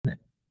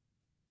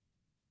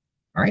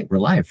All right, we're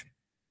live.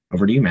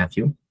 Over to you,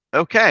 Matthew.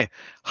 Okay.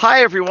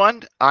 Hi,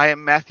 everyone. I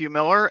am Matthew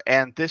Miller,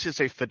 and this is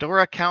a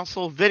Fedora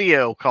Council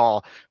video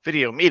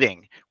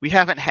meeting. We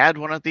haven't had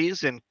one of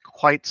these in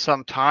quite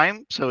some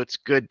time, so it's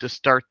good to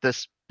start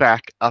this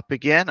back up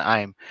again.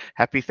 I'm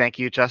happy. Thank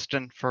you,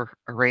 Justin, for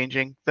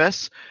arranging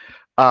this.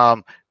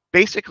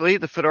 Basically,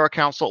 the Fedora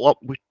Council, well,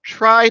 we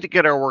try to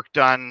get our work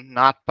done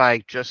not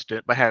by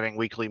having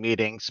weekly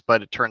meetings,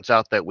 but it turns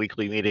out that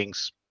weekly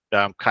meetings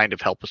kind of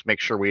help us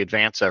make sure we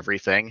advance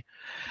everything.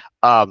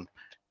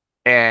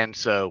 And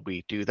so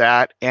we do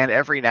that. And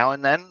every now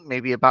and then,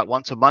 maybe about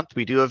once a month,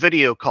 we do a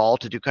video call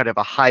to do kind of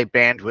a high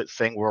bandwidth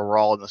thing where we're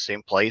all in the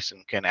same place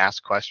and can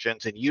ask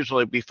questions. And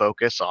usually we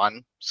focus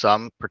on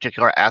some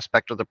particular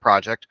aspect of the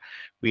project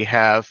we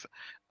have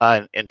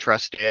an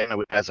interest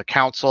in as a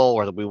council,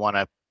 or that we want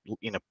to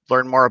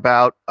learn more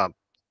about,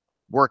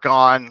 work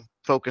on,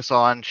 focus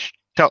on,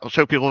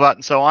 show people about,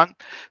 and so on.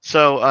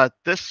 So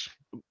this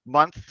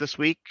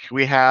week,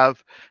 we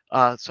have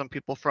some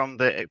people from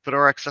the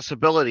Fedora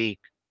Accessibility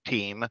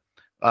team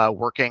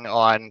working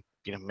on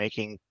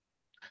making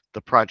the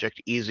project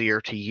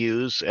easier to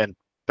use and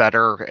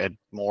better and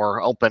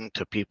more open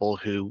to people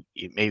who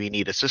maybe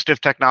need assistive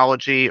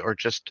technology or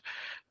just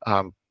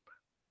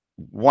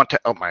want to.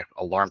 Oh, my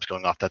alarm's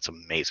going off. That's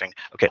amazing.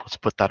 Okay, let's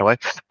put that away.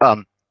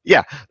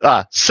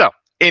 So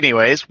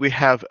anyways, we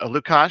have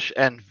Lukasz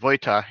and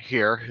Wojta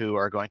here who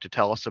are going to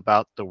tell us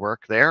about the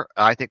work there.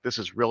 I think this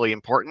is really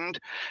important.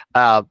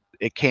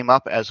 It came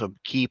up as a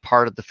key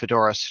part of the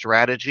Fedora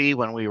strategy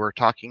when we were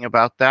talking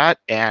about that.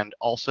 And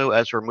also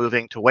as we're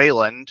moving to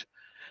Wayland,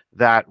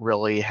 that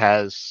really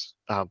has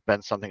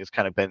been something that's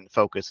kind of been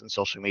focused in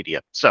social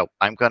media. So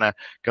I'm going to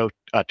go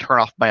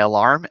turn off my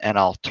alarm, and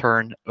I'll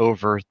turn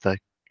over the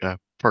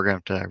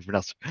program to everyone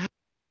else.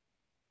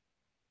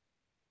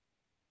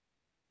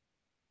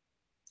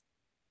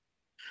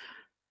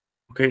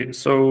 Okay,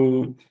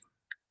 so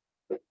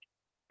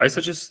I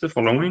suggest the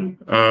following.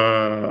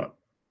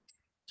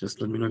 Just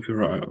let me know if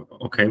you're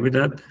okay with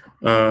that.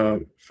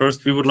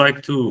 First, we would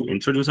like to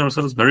introduce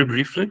ourselves very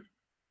briefly,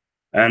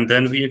 and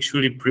then we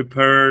actually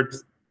prepared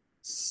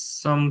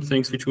some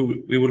things which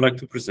we would like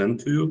to present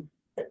to you.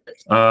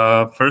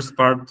 First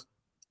part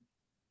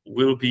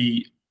will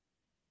be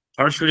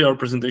partially our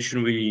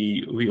presentation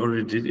we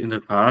already did in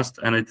the past,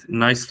 and it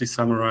nicely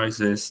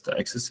summarizes the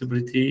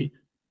accessibility,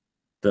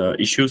 the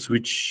issues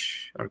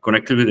which are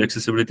connected with the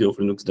accessibility of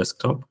Linux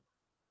desktop,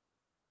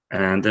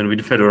 and then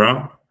with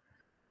Fedora.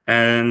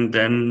 And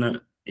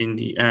then in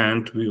the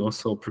end, we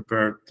also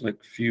prepared like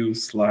a few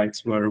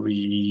slides where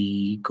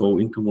we go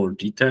into more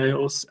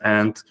details,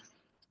 and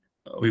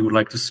we would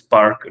like to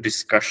spark a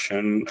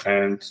discussion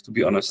and, to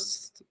be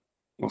honest,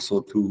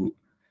 also to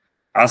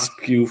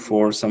ask you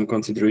for some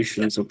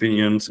considerations,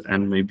 opinions,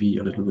 and maybe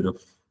a little bit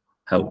of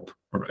help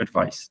or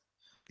advice.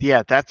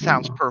 Yeah, that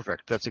sounds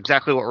perfect. That's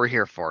exactly what we're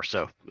here for.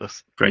 So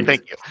great.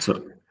 Thank you.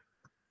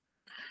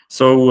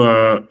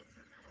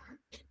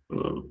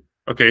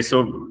 Okay,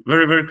 so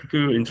very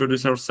quickly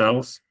introduce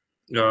ourselves.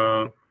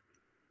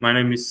 My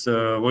name is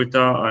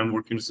Wojta. I'm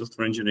working as a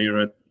software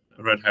engineer at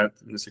Red Hat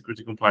in the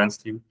security compliance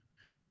team.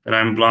 And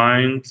I'm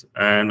blind,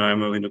 and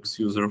I'm a Linux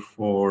user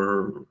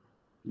for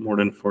more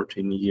than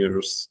 14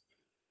 years.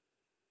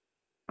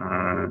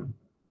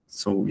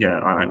 So yeah,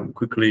 I'll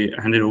quickly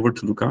hand it over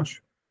to Lukasz.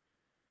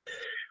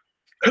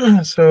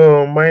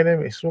 So my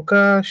name is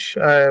Lukasz.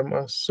 I'm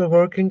also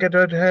working at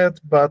Red Hat,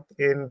 but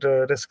in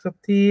the desktop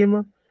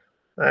team.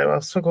 I'm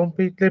also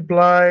completely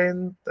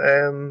blind,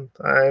 and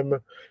I'm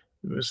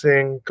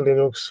using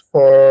Linux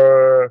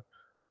for,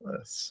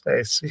 let's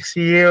say, 6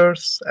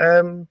 years.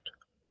 And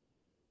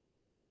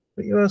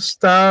we will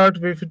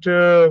start with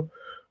the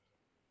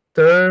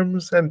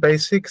terms and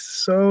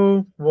basics.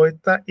 So,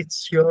 Wojta,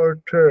 it's your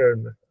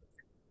turn.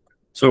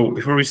 So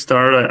before we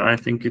start, I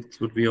think it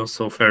would be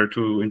also fair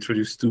to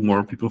introduce two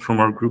more people from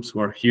our groups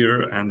who are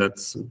here, and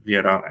that's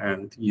Vera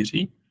and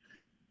Jiří.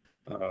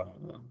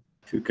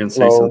 If you can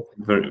say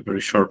something very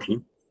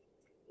shortly.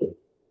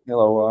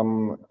 Hello,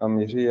 I'm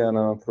Jiří, and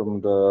I'm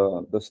from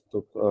the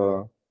desktop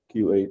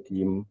QA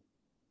team.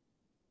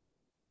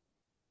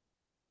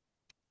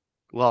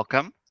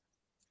 Welcome.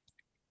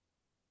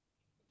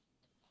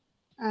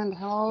 And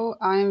hello,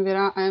 I'm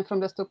Vera. I'm from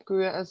desktop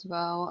QA as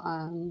well,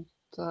 and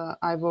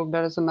I work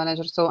there as a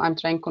manager, so I'm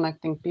trying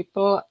connecting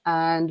people.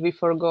 And we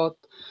forgot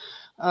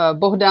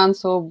Bohdan,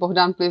 so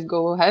Bohdan, please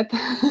go ahead.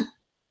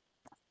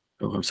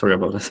 Oh, I'm sorry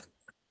about that.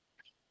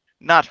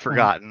 Not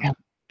forgotten.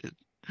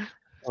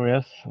 Oh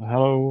yes,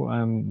 hello,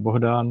 I'm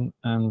Bohdan,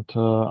 and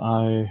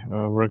I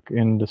work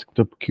in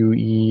desktop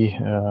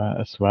QE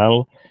as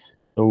well.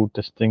 So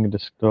testing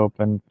desktop,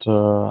 and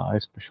I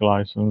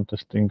specialize in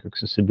testing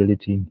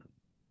accessibility.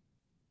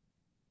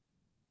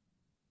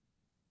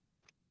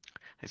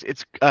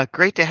 It's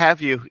great to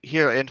have you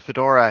here in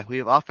Fedora.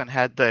 We've often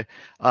had the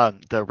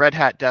Red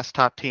Hat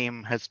desktop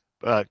team has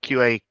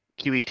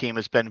QE team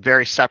has been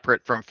very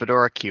separate from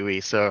Fedora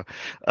QE, so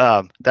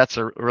that's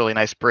a really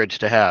nice bridge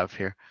to have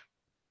here.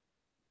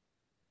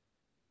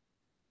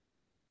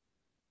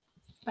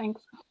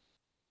 Thanks.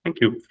 Thank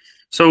you.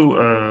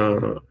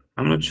 So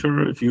I'm not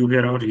sure if you,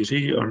 Vera or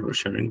Jiří, are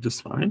sharing the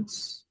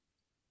slides.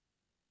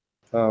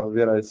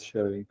 Vera is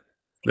sharing.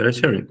 Vera is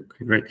sharing.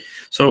 Okay, great.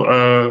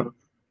 So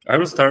I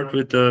will start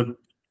with a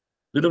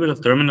little bit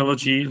of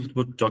terminology.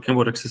 We're talking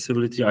about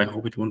accessibility. I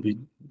hope it won't be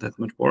that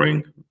much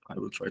boring. I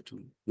will try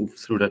to move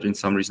through that in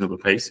some reasonable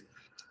pace.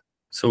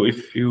 So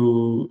if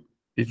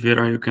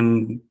Vera, you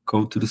can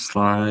go to the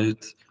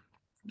slide,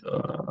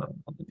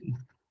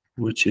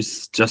 which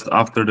is just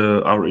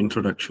after our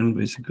introduction,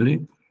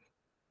 basically.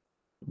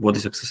 What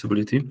is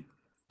accessibility?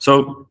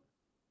 So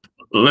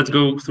let's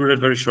go through that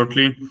very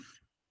shortly.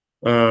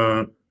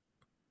 The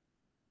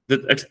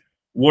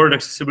word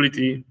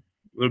accessibility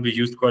will be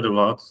used quite a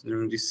lot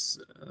during this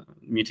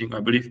meeting, I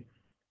believe.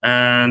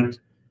 And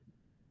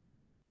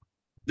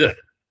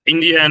in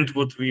the end,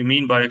 what we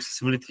mean by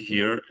accessibility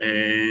here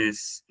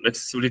is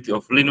accessibility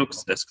of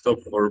Linux desktop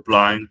for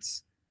blind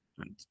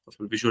and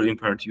visually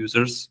impaired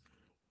users.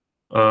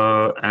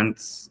 And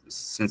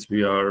since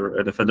we are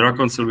at the Fedora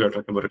Council, we are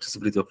talking about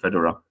accessibility of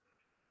Fedora.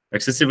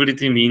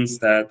 Accessibility means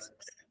that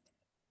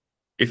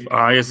if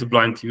I, as a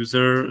blind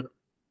user,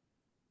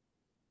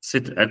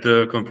 sit at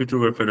the computer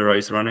where Fedora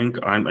is running,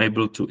 I'm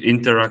able to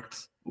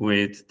interact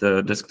with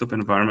the desktop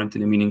environment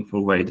in a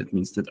meaningful way. That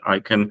means that I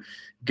can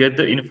get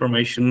the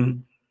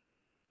information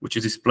which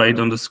is displayed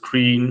on the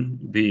screen,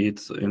 be it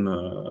in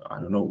I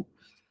don't know,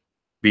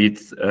 be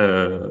it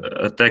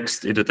a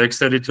text in the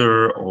text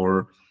editor,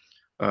 or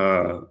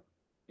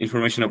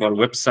information about a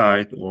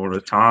website, or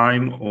a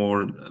time,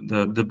 or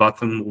the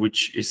button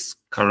which is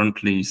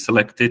currently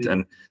selected,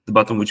 and the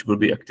button which will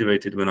be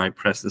activated when I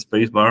press the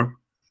spacebar.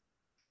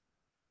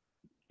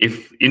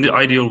 If in the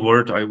ideal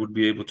world, I would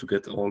be able to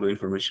get all the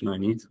information I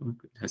need.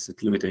 It has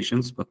its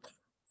limitations, but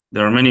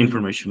there are many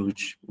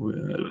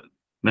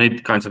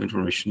kinds of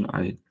information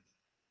I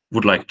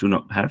would like to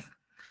not have.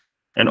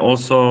 And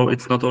also,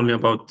 it's not only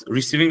about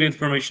receiving the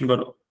information,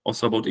 but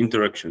also about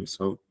interaction.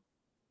 So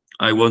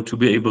I want to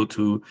be able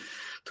to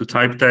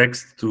type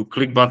text, to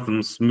click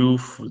buttons,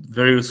 move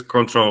various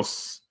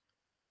controls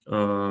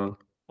of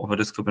a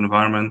desktop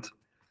environment,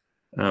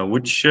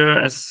 which,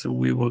 as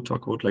we will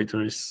talk about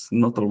later, is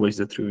not always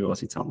that trivial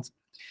as it sounds.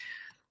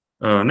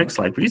 Next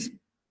slide, please.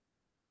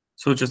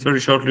 So just very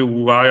shortly,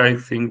 why I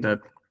think that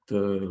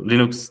the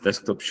Linux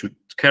desktop should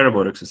care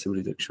about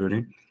accessibility,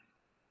 actually.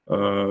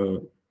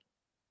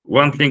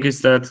 One thing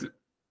is that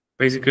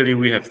basically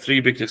we have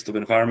three big desktop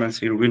environments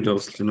here: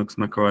 Windows, Linux,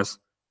 macOS,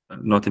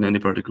 not in any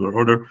particular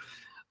order.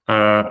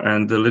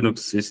 And the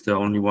Linux is the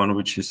only one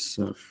which is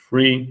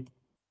free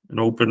and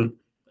open.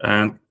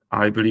 And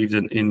I believe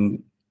that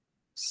in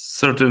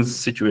certain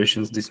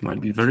situations, this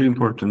might be very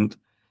important,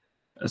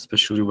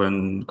 especially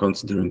when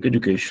considering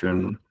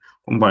education,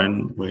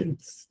 combined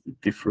with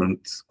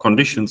different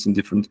conditions in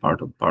different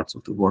parts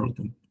of the world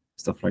and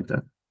stuff like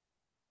that.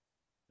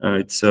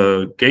 It's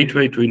a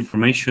gateway to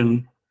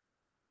information,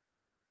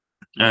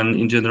 and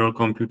in general,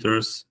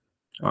 computers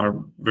are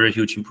very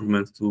huge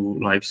improvements to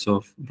lives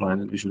of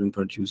blind and visually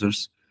impaired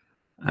users.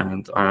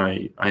 And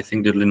I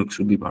think that Linux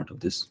should be part of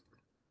this.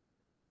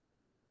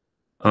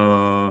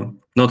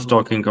 Not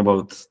talking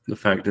about the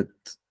fact that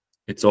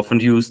it's often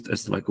used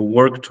as like a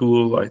work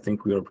tool. I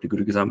think we are pretty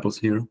good examples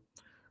here.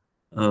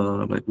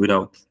 Like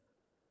without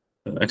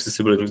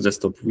accessibility to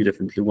desktop, we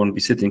definitely won't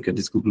be sitting at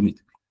this Google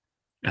Meet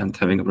and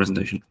having a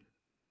presentation.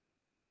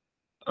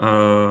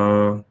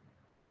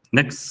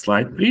 Next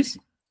slide, please.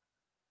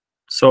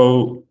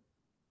 So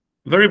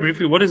very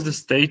briefly, what is the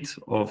state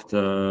of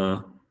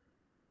the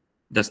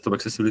desktop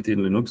accessibility in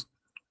Linux?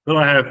 Well,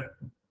 I have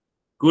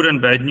good and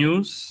bad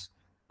news.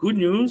 Good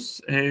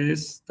news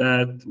is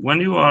that when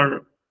you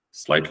are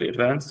slightly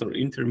advanced or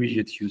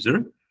intermediate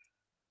user,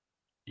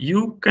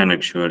 you can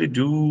actually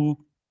do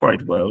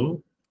quite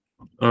well.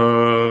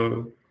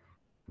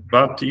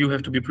 But you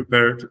have to be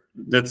prepared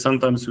that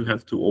sometimes you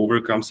have to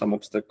overcome some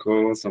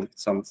obstacles,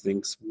 some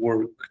things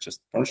work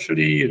just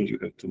partially, and you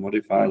have to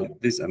modify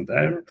this and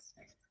that.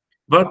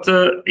 But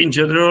in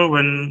general,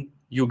 when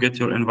you get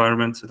your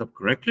environment set up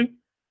correctly,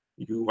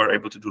 you are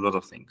able to do a lot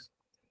of things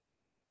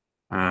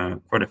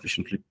quite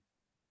efficiently.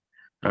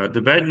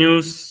 The bad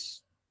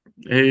news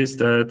is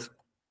that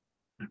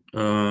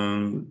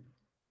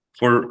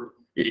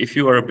if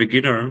you are a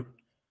beginner,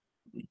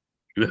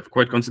 you have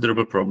quite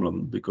considerable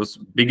problem, because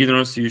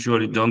beginners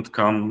usually don't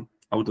come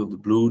out of the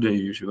blue. They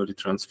usually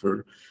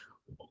transfer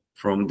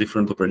from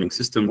different operating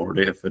system, or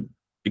they have an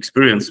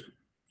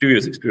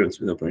previous experience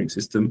with operating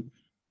system,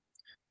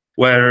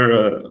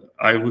 where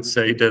I would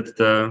say that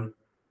the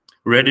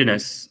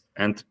readiness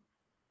and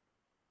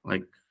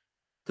like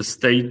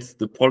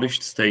the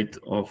polished state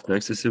of the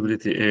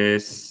accessibility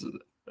is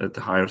at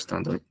a higher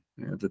standard.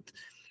 That,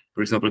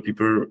 for example,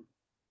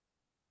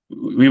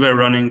 we were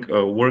running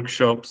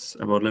workshops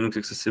about Linux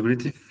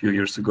accessibility a few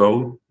years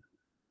ago,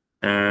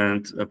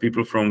 and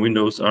people from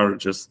Windows or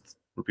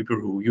people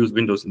who use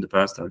Windows in the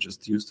past are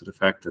just used to the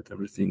fact that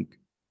everything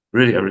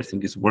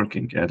is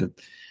working.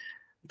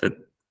 That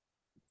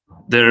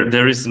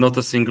there is not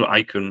a single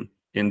icon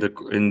in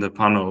the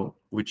panel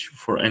which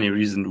for any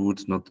reason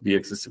would not be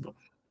accessible.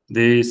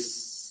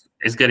 This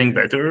is getting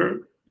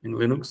better in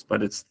Linux,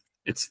 but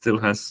it still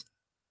has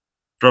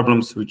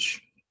problems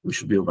which we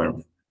should be aware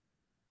of.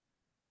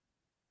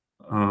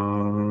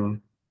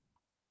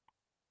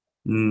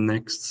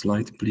 Next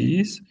slide,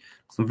 please.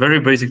 Some very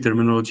basic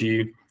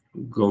terminology.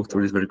 Go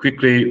through this very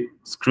quickly.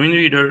 Screen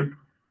reader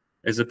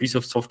is a piece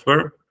of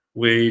software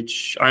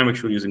which I'm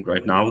actually using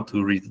right now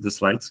to read the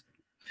slides.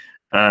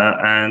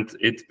 And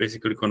it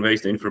basically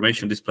conveys the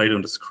information displayed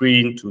on the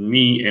screen to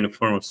me in a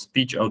form of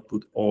speech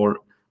output or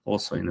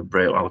also in a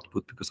Braille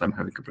output, because I'm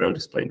having a Braille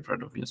display in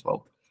front of me as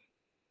well.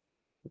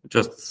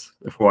 Just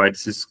FYI,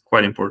 this is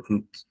quite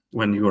important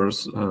when you are a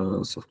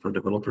software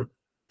developer.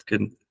 It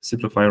can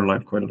simplify your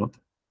life quite a lot.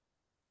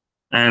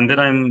 And then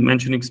I'm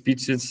mentioning speech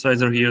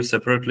synthesizer here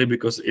separately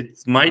because it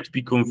might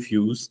be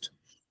confused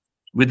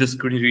with the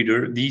screen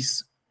reader. The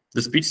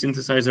speech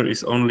synthesizer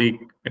is only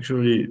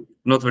actually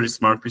not very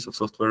smart piece of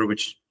software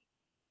which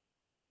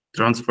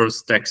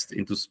transfers text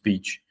into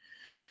speech.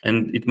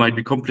 And it might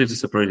be completely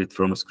separated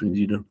from a screen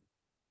reader.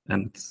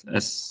 And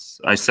as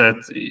I said,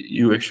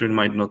 you actually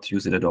might not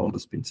use it at all,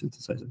 the speech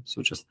synthesizer.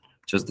 So just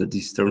that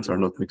these terms are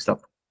not mixed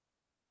up.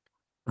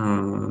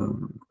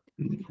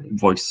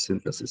 Voice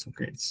synthesis,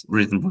 okay, it's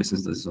written voice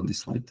synthesis on this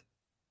slide.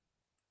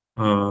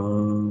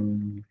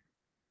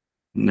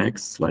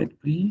 Next slide,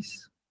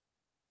 please.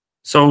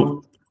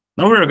 So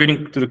now we are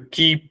getting to the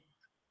key,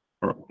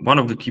 or one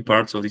of the key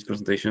parts of these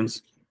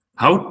presentations,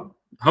 how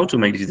to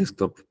make these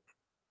desktop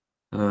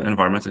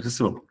environments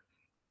accessible.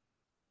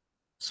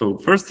 So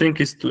first thing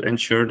is to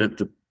ensure that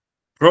the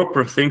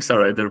proper things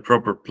are at their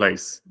proper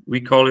place. We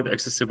call it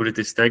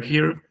accessibility stack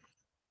here.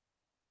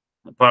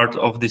 Part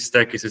of this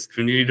stack is a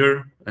screen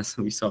reader, as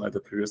we saw at the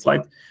previous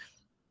slide.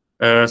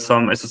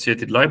 Some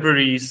associated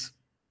libraries,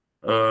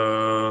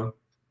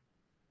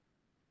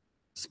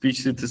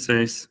 speech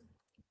synthesis,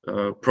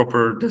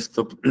 proper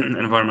desktop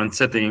environment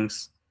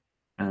settings,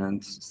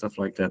 and stuff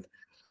like that.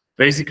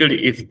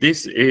 Basically, if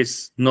this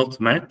is not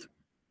met,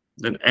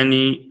 then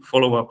any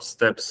follow-up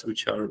steps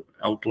which are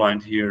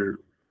outlined here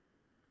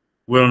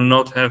will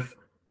not have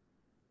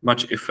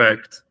much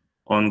effect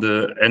on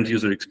the end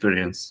user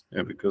experience.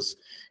 Because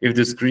if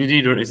the screen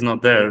reader is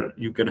not there,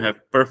 you can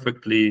have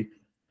perfectly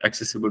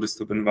accessible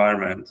desktop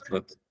environment,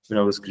 but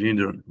without a screen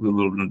reader, we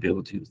will not be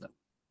able to use that.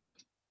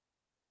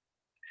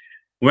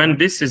 When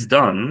this is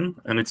done,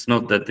 and it's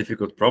not that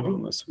difficult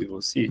problem, as we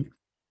will see,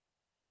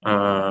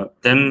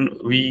 then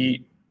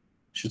we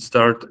should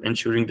start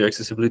ensuring the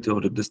accessibility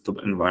of the desktop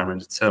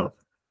environment itself.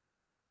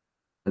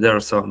 There are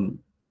some,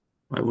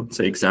 I would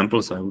say,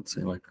 examples, I would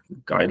say like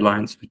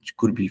guidelines which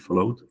could be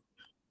followed.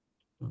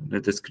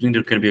 That the screen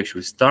reader can be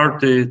actually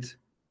started,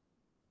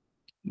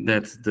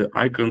 that the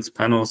icons,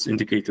 panels,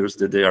 indicators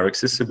that they are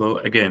accessible.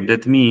 Again,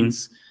 that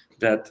means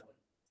that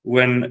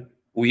when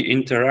we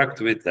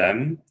interact with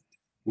them,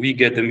 we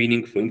get the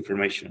meaningful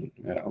information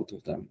out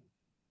of them.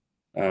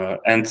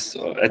 And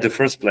at the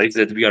first place,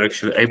 that we are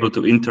actually able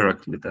to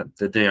interact with them,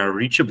 that they are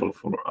reachable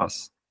for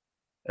us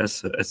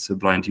as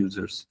blind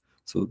users.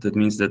 So that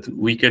means that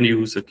we can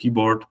use a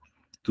keyboard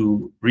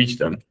to reach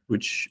them,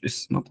 which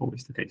is not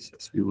always the case,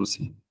 as we will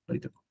see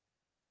later.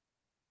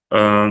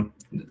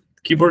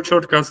 Keyboard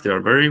shortcuts, they are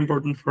very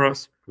important for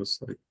us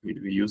because we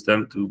use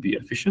them to be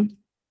efficient.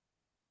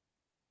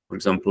 For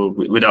example,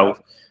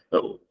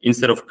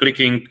 instead of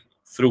clicking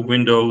through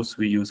windows,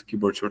 we use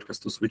keyboard shortcuts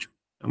to switch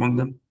among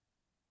them.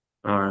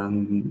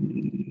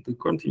 And the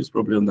continues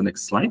probably on the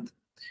next slide.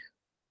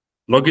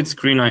 Login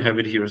screen, I have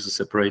it here as a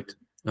separate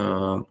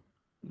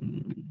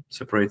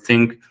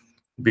thing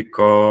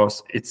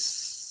because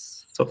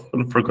it's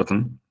often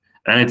forgotten,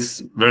 and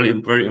it's very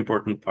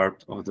important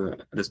part of the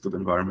desktop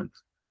environment.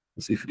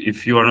 Because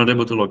if you are not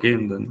able to log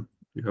in, then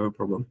you have a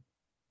problem,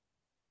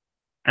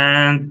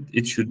 and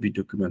it should be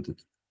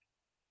documented.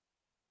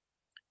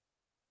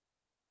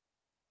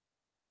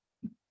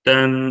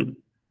 Then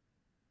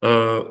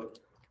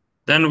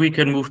we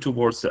can move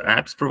towards the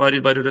apps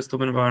provided by the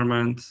desktop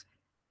environment,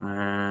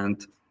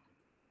 and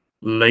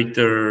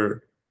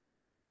later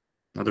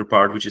another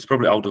part which is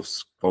probably out of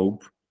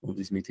scope of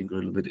this meeting a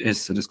little bit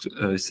is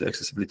the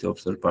accessibility of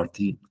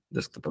third-party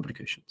desktop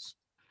applications.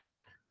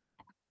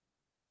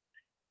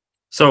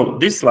 So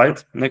this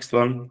slide, next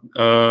one,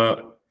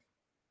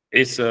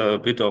 is a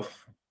bit of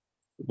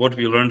what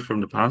we learned from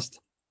the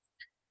past.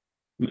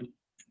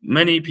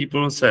 Many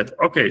people said,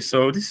 okay,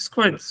 so this is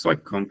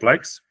quite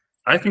complex.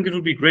 I think it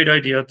would be a great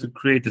idea to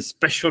create a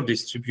special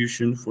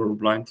distribution for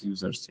blind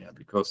users,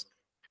 because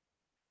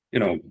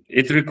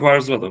it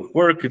requires a lot of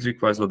work, it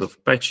requires a lot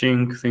of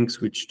patching,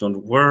 things which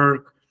don't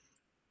work.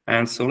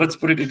 And so let's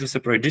put it into a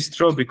separate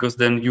distro, because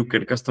then you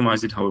can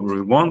customize it however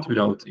you want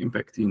without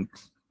impacting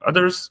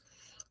others.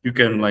 You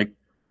can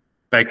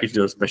package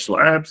those special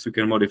apps, you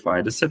can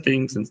modify the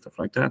settings and stuff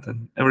like that,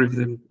 and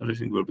everything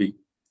will be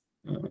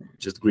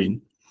just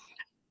green.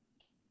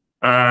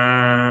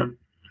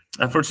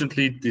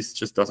 Unfortunately, this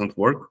just doesn't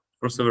work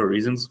for several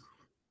reasons.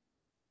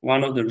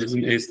 One of the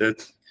reasons is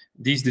that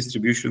these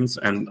distributions,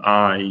 and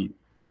I've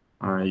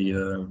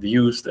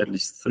used at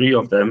least 3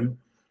 of them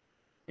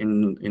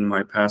in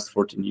my past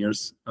 14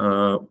 years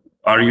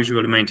are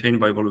usually maintained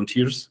by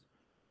volunteers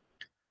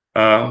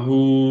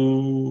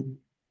who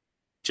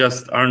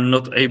just are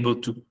not able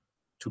to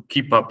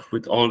keep up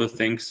with all the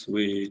things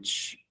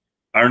which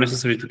are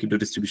necessary to keep the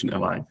distribution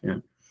alive. Yeah.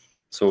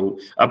 So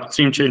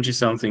upstream changes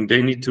something,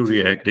 they need to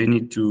react, they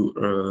need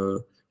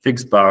to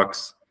fix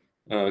bugs,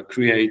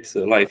 create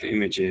live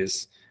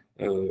images,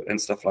 and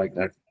stuff like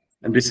that.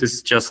 And this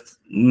is just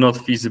not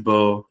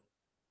feasible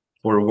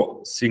for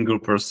a single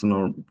person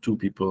or two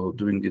people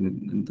doing it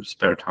in their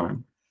spare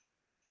time.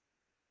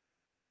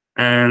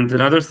 And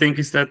another thing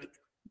is that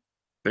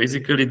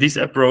basically this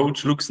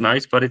approach looks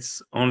nice, but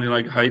it's only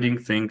like hiding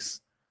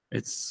things.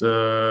 It's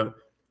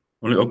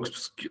only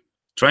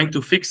trying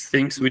to fix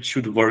things which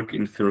should work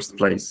in first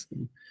place.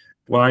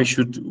 Why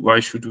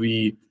should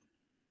we,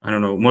 I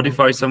don't know,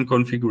 modify some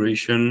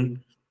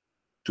configuration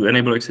to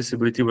enable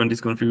accessibility when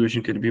this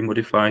configuration can be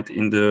modified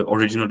in the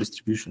original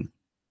distribution?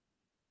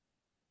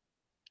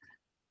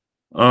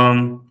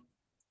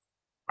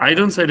 I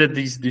don't say that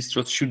these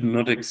distros should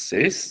not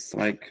exist,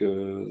 like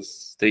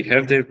they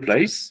have their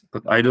place,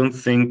 but I don't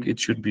think it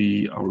should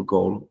be our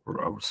goal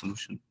or our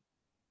solution.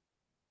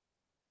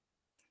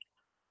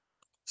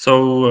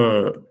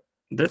 So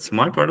that's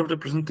my part of the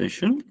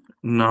presentation.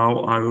 Now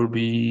I will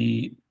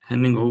be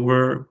handing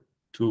over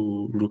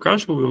to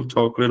Lukáš, who will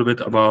talk a little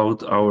bit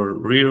about our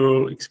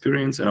real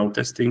experience and our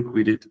testing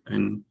we did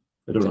in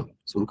Fedora.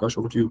 So Lukáš,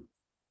 over to you.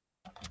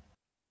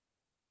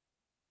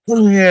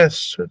 Yes,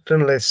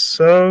 certainly.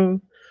 So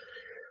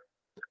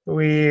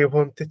we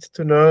wanted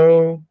to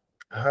know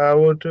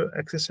how the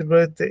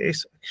accessibility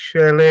is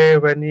actually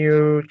when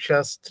you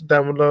just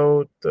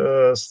download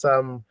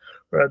some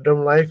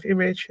random live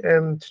image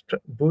and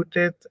boot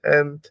it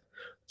and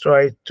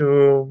try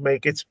to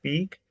make it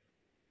speak.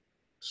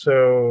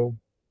 So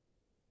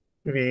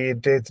we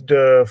did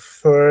the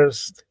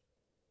first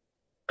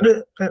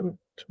and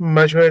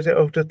majority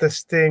of the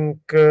testing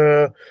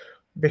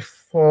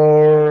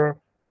before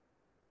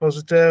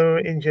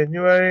Posdem in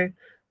January,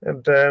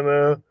 and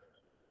then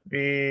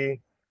we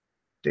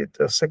did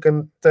a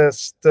second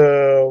test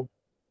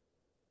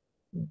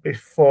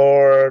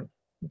before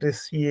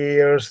this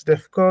year's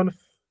DevConf,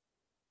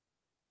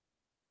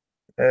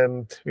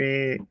 and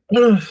we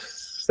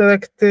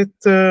selected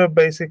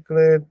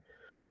basically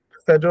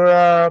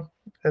Fedora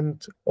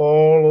and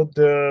all of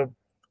the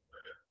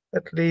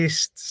at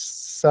least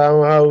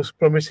somehow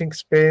promising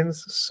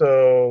spins.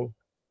 So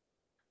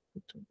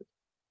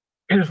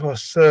it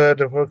was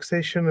the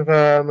workstation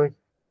one,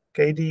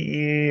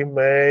 KDE,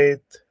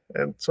 Mate,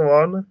 and so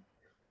on.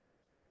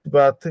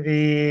 But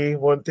we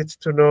wanted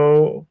to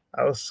know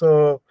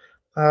also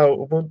how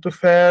Ubuntu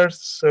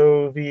fares,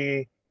 so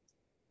we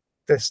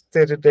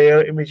tested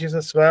their images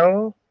as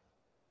well.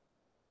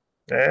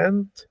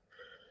 And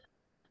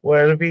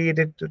when we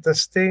did the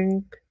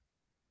testing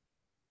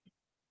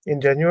in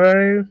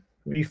January,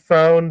 we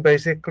found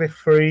basically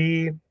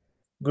 3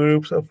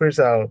 groups of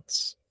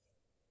results.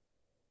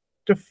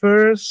 The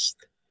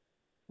first,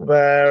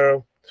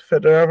 where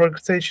Fedora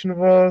workstation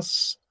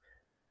was,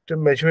 the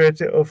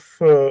majority of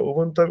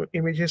Ubuntu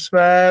images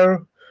were,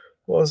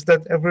 was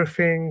that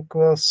everything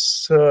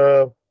was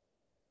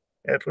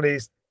at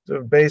least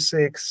the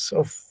basics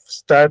of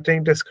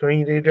starting the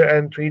screen reader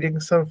and reading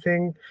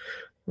something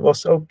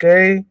was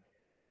okay,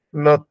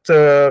 not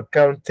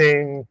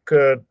counting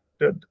the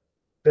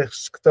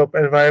desktop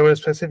environment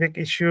specific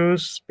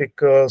issues,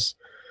 because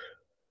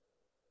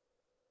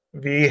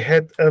we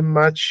had a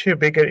much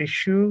bigger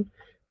issue,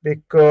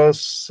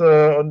 because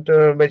on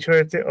the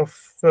majority of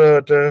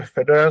the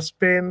Fedora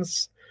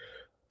spins,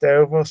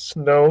 there was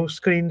no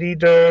screen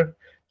reader,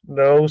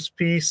 no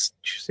speech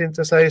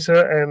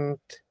synthesizer, and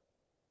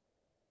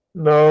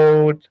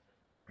no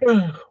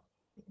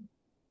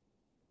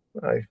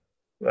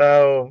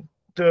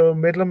the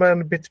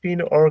middleman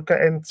between Orca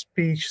and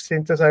speech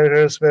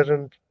synthesizers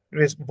weren't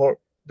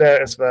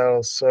there as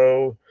well.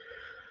 So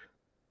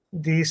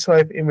these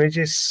live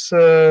images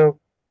were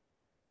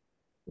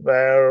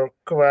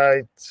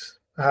quite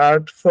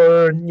hard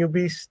for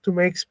newbies to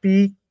make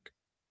speak.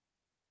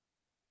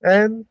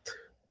 And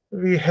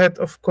we had,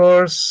 of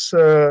course,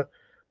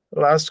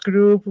 last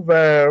group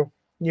where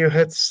you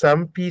had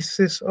some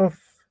pieces of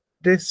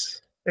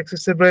this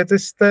accessibility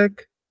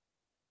stack,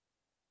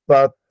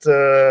 but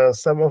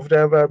some of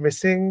them were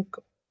missing.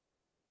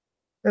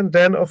 And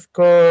then, of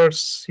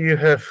course, you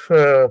have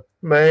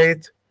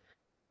Mate,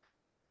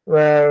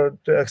 where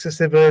the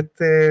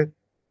accessibility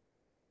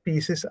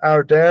pieces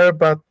are there,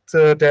 but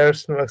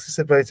there's no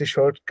accessibility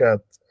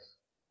shortcut.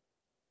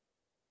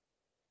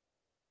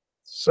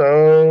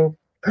 So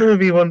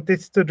we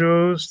wanted to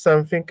do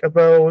something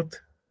about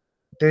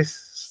this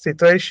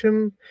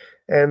situation,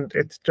 and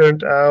it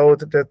turned out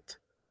that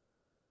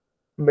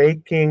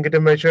making the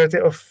majority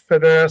of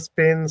Fedora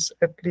spins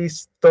at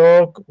least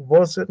talk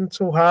wasn't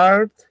so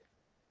hard,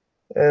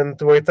 and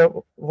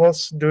Wojta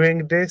was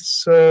doing this.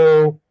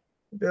 So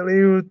will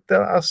you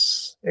tell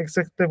us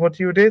exactly what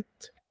you did?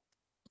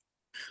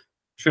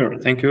 Sure,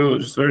 thank you.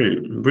 Just very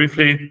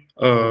briefly,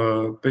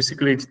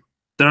 basically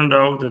turned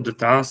out that the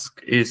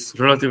task is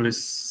relatively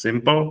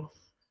simple.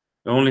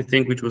 The only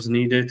thing which was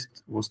needed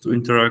was to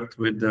interact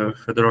with the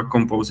Fedora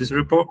Composes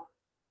repo.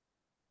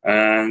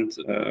 And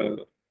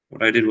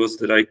what I did was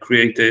that I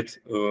created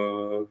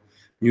a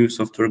new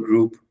software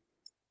group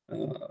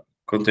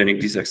containing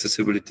these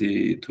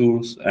accessibility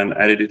tools and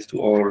added it to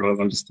all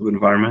relevant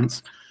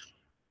environments.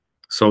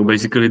 So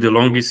basically, the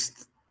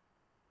longest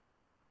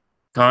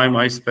time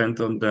I spent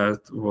on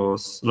that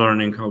was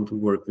learning how to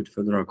work with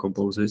Fedora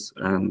Composes,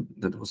 and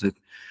that was it.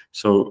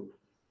 So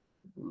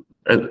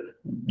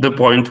the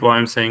point why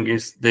I'm saying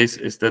is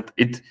that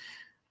it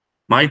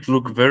might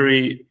look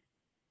very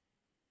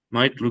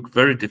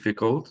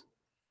difficult,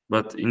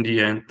 but in the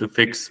end, the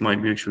fix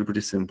might be actually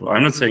pretty simple.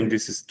 I'm not saying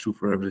this is true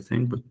for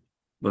everything,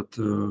 but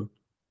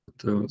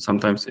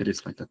sometimes it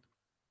is like that.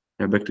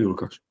 Yeah, back to you,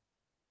 Lukáš.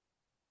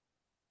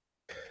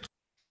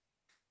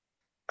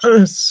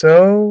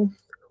 So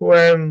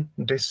when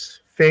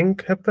this thing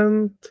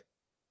happened,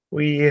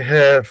 we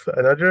have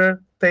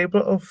another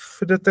table of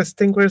the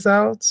testing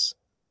results,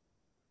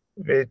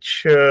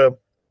 which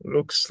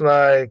looks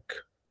like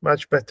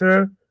much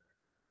better,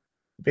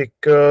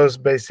 because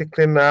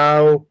basically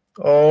now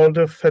all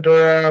the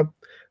Fedora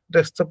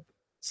desktop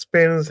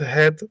spins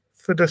head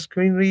for the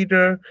screen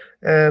reader,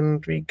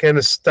 and we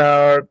can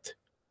start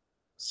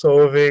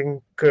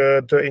solving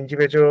the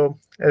individual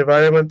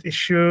environment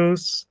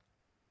issues.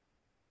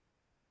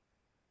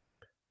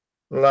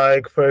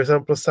 Like, for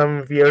example,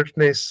 some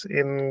weirdness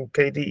in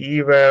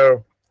KDE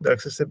where the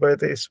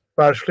accessibility is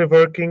partially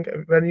working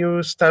when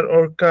you start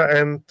Orca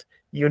and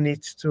you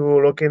need to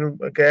log in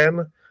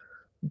again.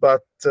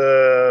 But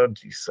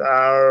these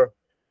are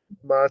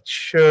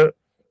much...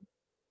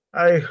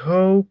 I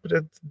hope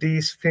that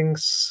these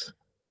things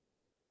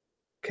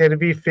can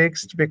be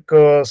fixed,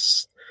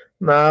 because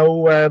now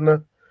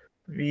when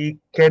we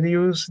can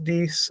use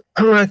these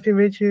live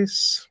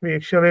images, we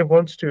actually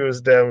want to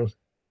use them.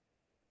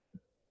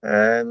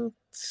 And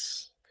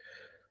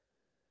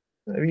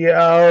we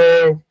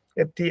are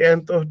at the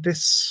end of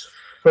this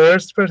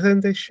first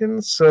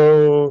presentation,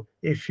 so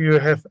if you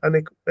have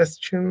any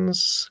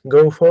questions,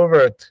 go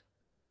forward.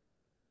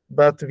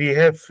 But we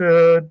have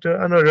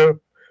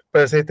another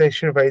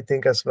presentation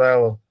waiting as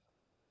well.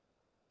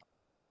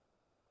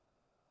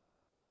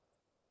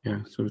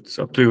 Yeah, so it's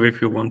up to you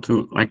if you want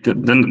to. Like the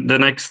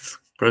next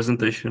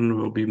presentation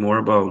will be more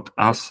about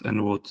us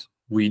and what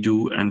we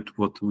do and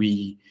what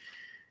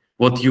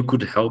you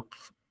could help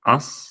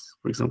us,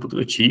 for example, to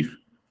achieve.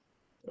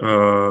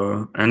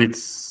 And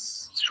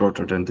it's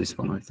shorter than this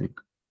one, I think.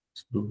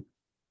 So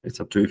it's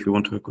up to you if you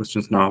want to have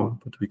questions now,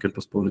 but we can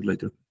postpone it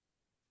later.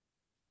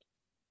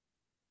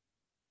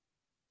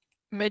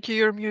 Matthew,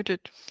 you're muted.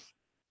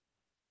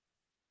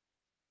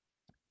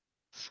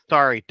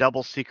 Sorry,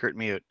 double secret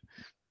mute.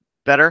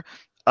 Better?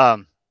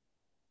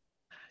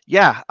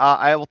 Yeah,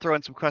 I will throw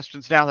in some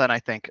questions now then, I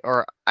think.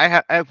 Or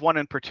I have one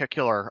in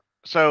particular.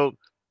 So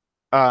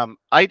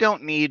I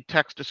don't need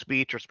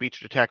text-to-speech or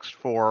speech-to-text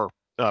for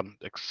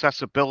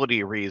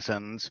accessibility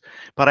reasons,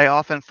 but I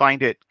often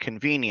find it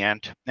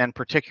convenient, and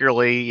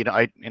particularly,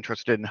 I'm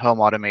interested in home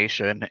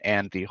automation,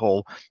 and the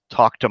whole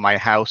talk to my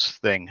house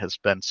thing has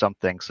been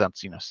something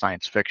since,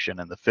 science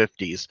fiction in the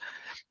 50s.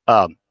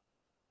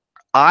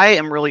 I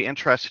am really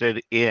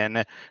interested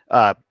in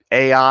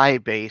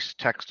AI-based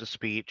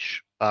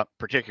text-to-speech,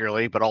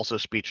 particularly, but also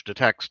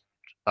speech-to-text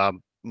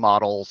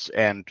models,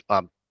 and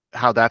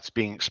how that's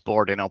being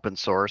explored in open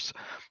source.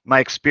 My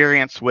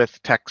experience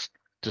with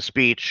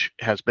text-to-speech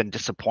has been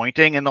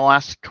disappointing in the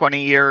last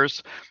 20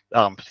 years.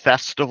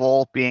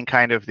 Festival being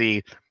kind of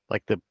the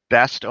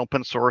best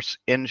open source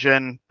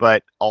engine,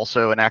 but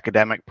also an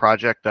academic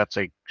project that's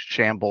a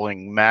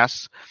shambling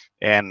mess.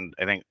 And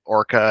I think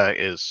Orca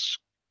is,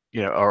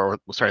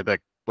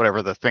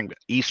 whatever the thing,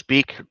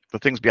 eSpeak, the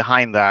things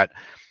behind that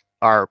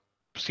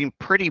seem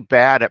pretty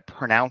bad at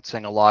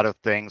pronouncing a lot of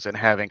things and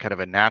having kind of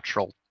a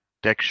natural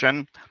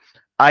diction.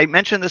 I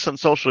mentioned this on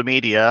social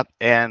media,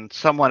 and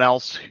someone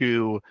else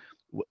who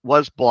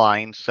was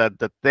blind said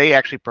that they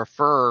actually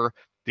prefer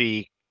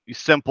the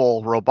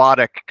simple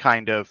robotic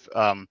kind of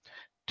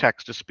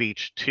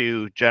text-to-speech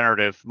to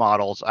generative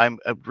models. I'd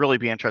really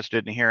be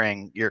interested in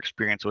hearing your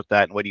experience with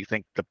that, and what do you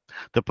think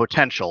the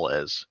potential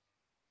is?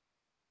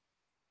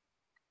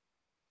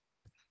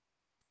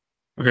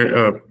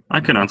 Okay, I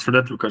can answer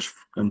that. Lukáš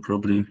can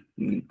probably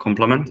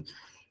complement.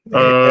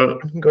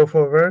 Go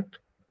forward.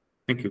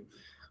 Thank you.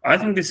 I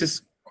think this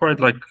is quite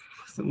like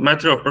a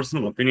matter of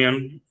personal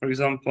opinion. For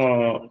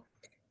example,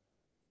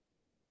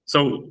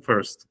 so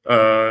first,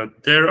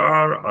 there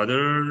are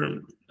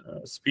other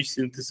speech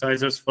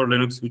synthesizers for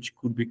Linux which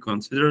could be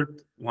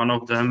considered. One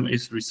of them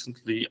is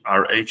recently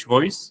RH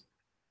Voice,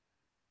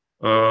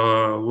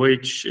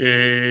 which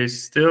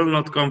is still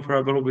not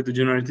comparable with the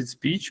generated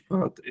speech,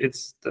 but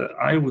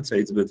I would say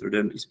it's better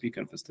than eSpeak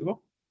and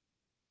Festival.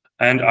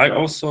 And I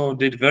also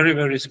did very,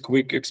 very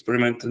quick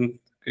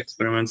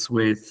experiments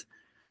with,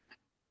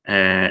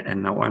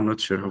 and now I'm not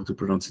sure how to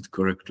pronounce it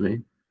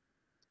correctly.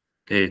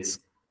 It's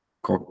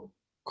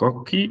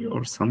cocky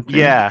or something.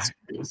 Yeah.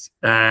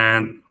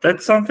 And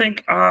that's something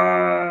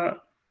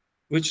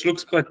which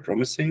looks quite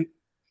promising.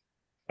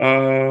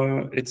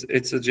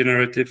 It's a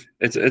generative.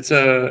 It's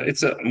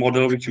a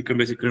model which you can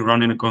basically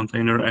run in a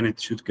container, and it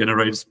should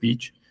generate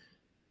speech.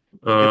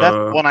 Yeah,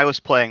 that's one I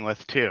was playing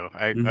with too.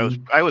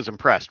 Mhm. I was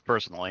impressed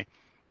personally.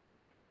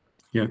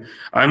 Yeah,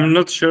 I'm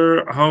not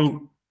sure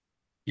how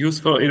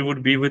useful it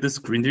would be with a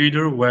screen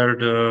reader, where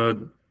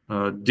the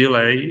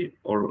delay,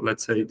 or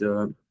let's say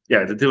the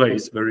delay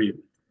is very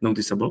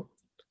noticeable.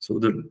 So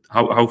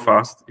how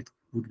fast it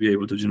would be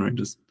able to generate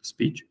the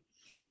speech.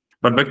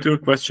 But back to your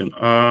question.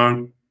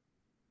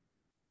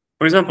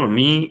 For example,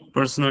 me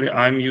personally,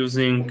 I'm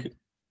using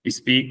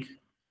eSpeak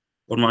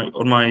on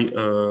my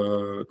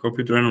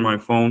computer and on my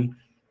phone,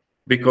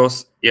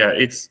 because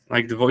it's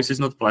like the voice is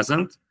not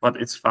pleasant, but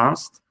it's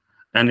fast,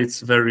 and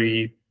it's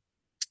very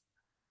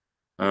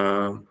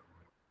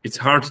it's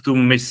hard to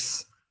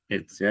miss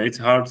it. Yeah, it's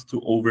hard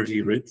to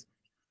overhear it.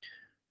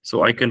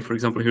 So I can, for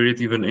example, hear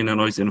it even in a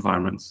noisy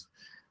environments.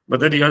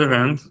 But at the other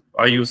hand,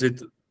 I use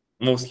it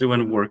mostly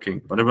when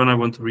working. But when I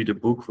want to read a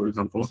book, for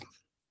example,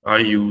 I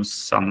use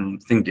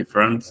something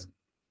different.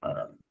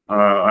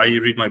 I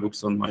read my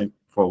books on my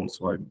phone,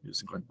 so I'm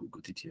using like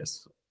Google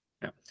TTS. So,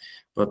 yeah,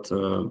 but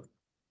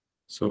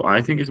so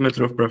I think it's a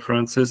matter of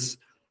preferences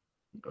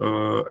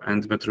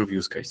and matter of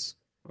use case.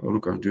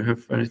 Luca, do you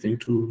have anything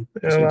to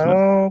say to that?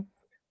 Well,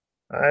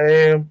 I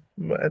am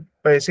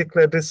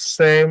basically at the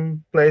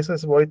same place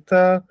as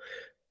Vojta,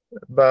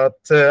 but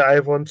I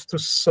want to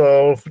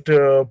solve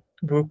the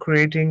book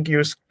reading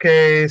use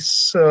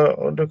case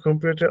on the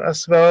computer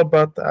as well,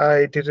 but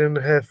I didn't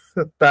have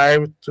the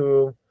time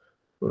to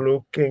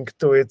look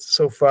into it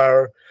so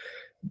far.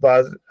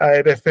 But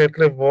I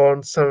definitely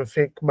want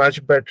something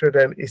much better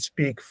than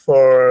eSpeak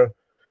for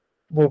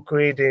book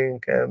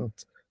reading, and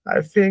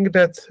I think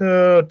that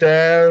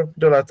the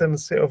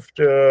latency of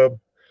the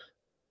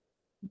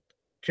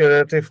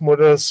generative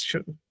models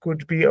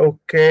could be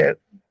okay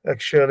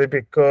actually,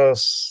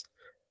 because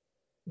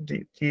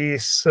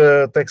these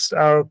texts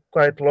are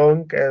quite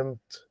long, and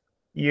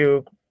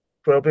you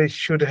probably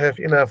should have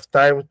enough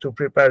time to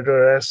prepare the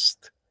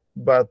rest.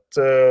 But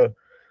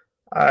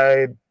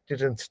I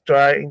didn't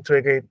try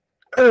integrate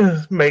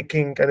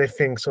making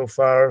anything so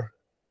far,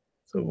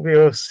 so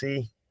we'll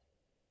see.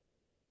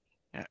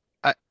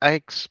 I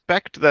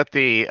expect that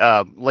the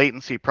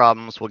latency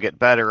problems will get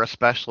better,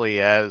 especially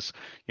as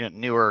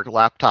newer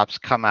laptops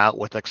come out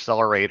with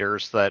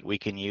accelerators that we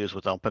can use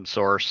with open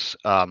source.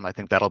 I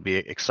think that'll be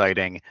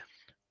exciting.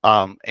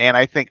 And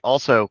I think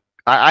also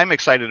I'm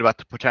excited about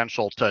the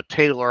potential to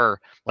tailor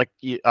like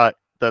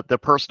the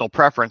personal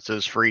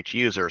preferences for each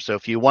user. So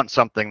if you want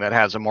something that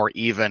has a more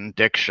even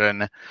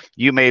diction,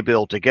 you may be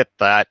able to get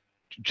that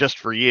just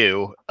for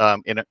you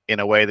in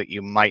a way that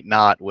you might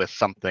not with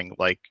something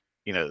like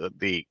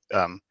the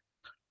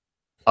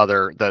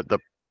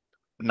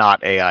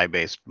not AI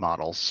based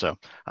models. So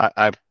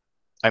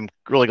I'm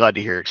really glad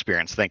to hear your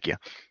experience. Thank you.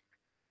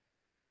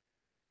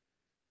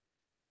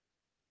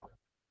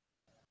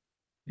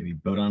 Maybe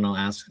Bodan,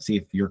 I'll see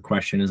if your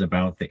question is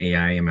about the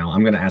AI ML.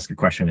 I'm going to ask a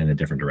question in a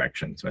different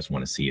direction. So I just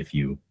want to see if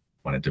you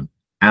wanted to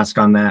ask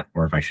on that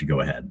or if I should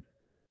go ahead.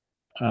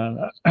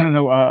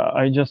 No,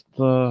 I just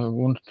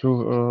want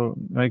to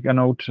make a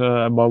note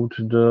about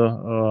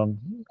the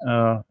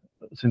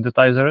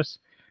synthesizers.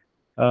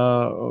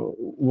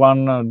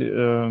 One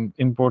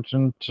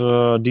important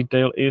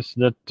detail is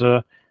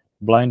that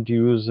blind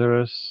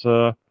users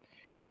do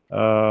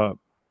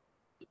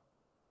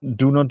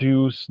not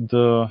use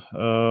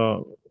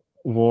the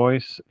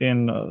voice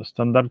in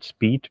standard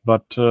speed,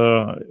 but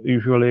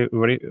usually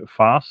very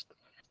fast.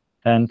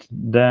 And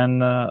then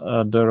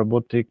the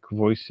robotic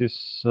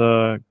voices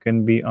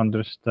can be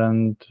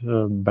understood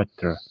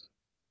better.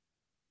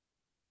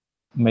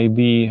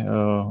 Maybe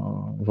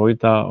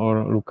Vojta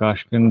or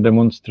Lukáš can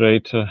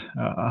demonstrate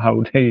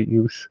how they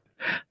use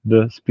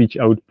the speech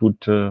output,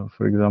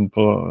 for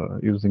example,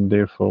 using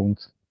their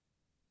phones.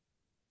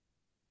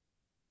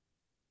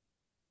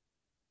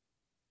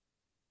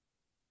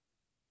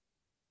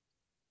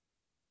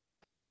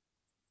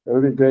 It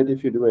would be great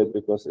if you do it,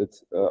 because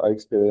it's I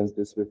experienced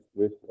this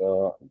with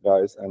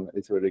guys, and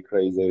it's really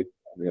crazy.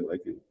 I mean,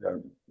 like,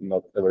 I'm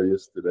not ever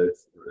used to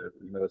this.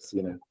 I've never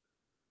seen it.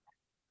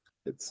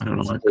 It's a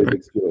great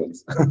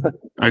experience.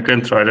 I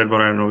can try that,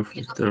 but I don't know if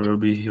there will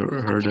be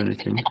heard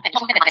anything.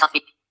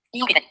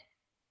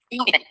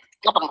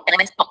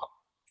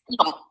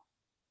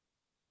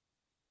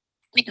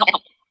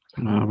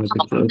 No, but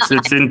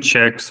it's in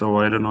Czech, so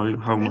I don't know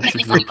how much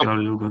it will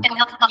tell you. But...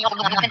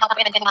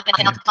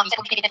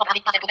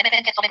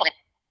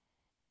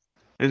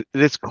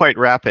 It's quite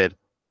rapid.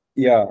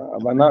 Yeah,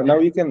 but now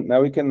we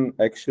can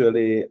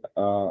actually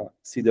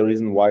see the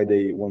reason why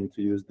they want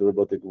to use the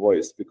robotic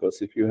voice,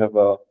 because if you have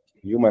a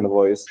human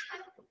voice,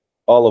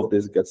 all of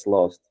this gets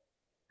lost,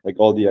 like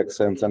all the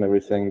accents and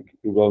everything.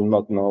 You will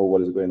not know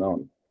what is going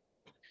on.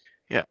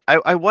 Yeah,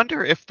 I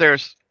wonder if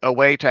there's a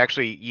way to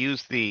actually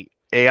use the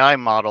AI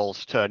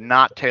models to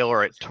not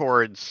tailor it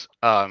towards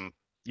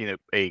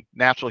a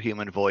natural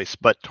human voice,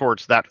 but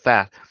towards that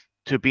fast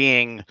to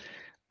being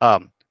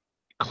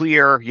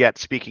clear yet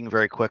speaking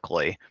very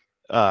quickly,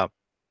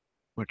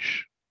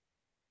 which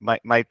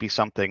might be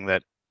something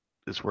that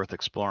is worth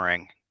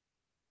exploring.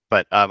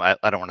 But I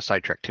don't want to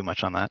sidetrack too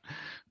much on that.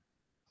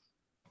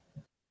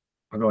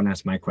 I'll go and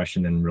ask my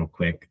question then real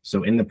quick.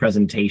 So in the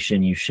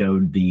presentation, you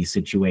showed the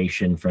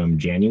situation from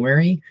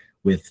January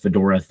with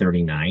Fedora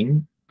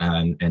 39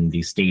 and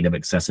the state of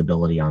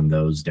accessibility on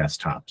those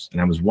desktops. And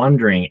I was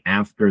wondering,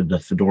 after the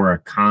Fedora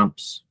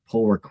comps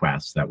pull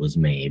request that was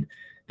made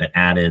that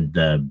added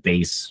the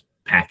base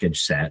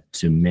package set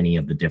to many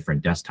of the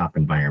different desktop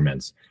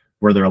environments,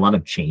 were there a lot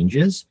of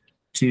changes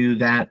to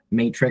that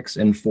matrix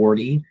in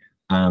 40?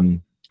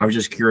 I was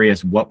just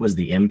curious, what was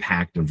the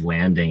impact of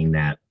landing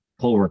that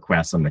pull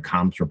requests on the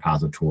comps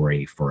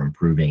repository for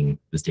improving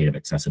the state of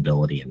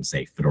accessibility in,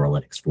 say, Fedora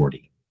Linux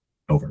 40?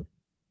 Over.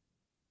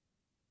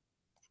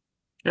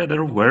 Yeah,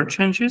 there were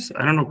changes.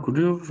 I don't know, could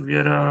you,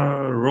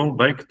 Vera, roll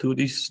back to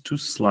these 2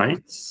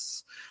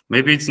 slides?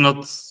 Maybe it's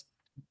not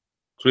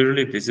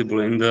clearly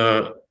visible in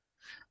the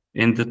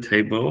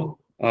table.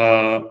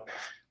 But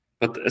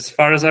as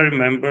far as I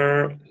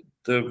remember,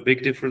 the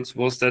big difference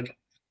was that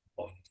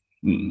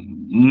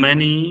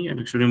many, and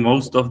actually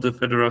most of the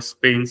Fedora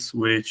spins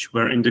which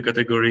were in the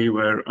category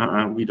where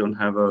we don't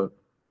have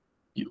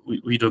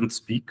we don't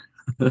speak,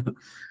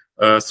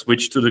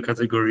 switch to the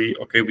category,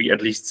 okay, we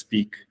at least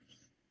speak.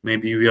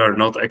 Maybe we are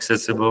not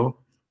accessible,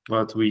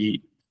 but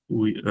we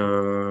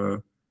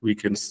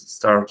can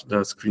start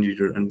the screen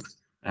reader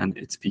and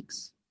it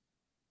speaks.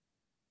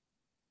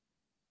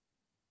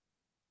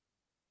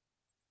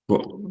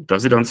 Well,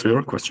 does it answer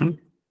your question?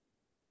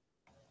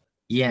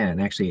 Yeah,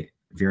 and actually,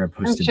 Vera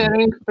posted. I'm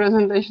sharing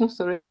presentation.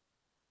 Sorry.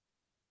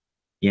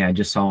 Yeah, I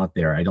just saw it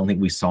there. I don't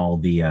think we saw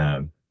the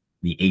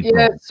April.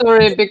 Yeah,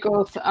 sorry,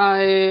 because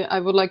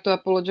I would like to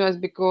apologize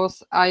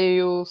because I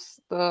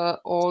used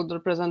older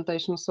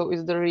presentation, so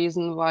is the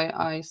reason why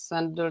I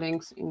sent the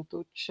links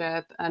into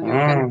chat, and you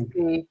can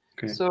see.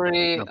 Okay.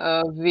 Sorry,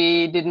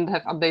 we didn't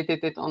have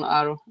updated it on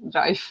our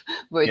drive.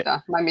 Wait,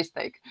 my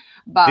mistake.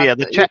 But yeah,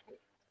 the chat.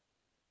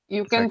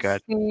 You can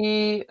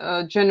see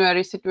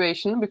January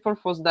situation before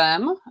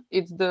FOSDEM.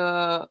 It's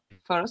the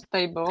first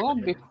table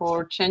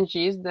before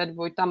changes that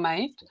Vojta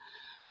made.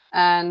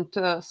 And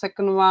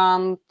second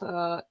one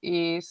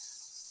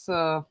is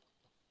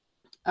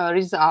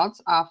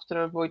results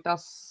after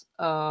Vojta's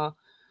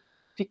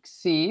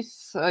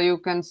fixes. You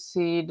can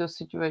see the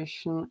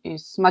situation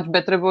is much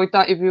better.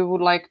 Vojta, if you would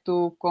like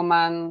to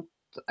comment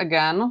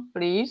again,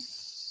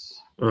 please.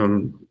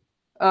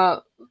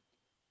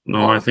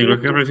 No, I think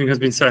like everything has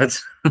been said.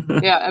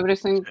 Yeah,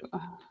 everything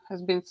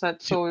has been said.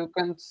 So you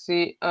can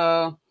see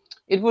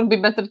it would be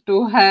better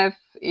to have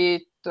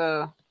it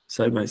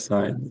side by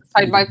side.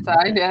 Side by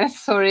side, yes.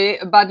 Sorry,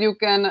 but you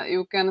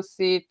can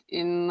see it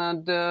in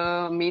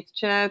the Meet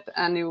chat,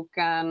 and you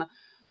can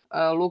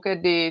look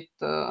at it,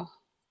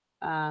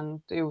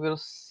 and you will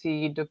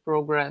see the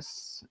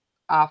progress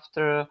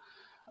after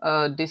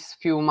these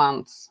few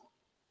months.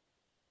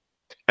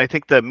 I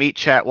think the Meet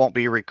chat won't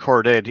be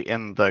recorded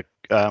in the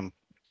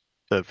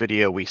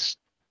video we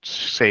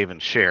save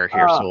and share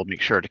here, so we'll make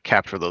sure to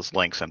capture those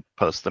links and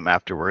post them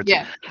afterwards.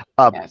 Yeah.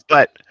 Yes.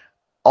 But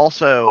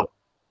also,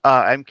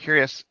 I'm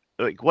curious,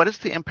 like, what is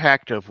the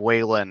impact of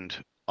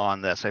Wayland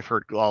on this? I've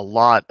heard a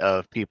lot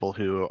of people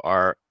who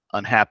are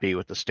unhappy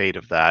with the state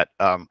of that.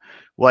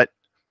 What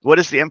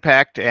is the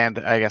impact, and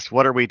I guess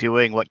what are we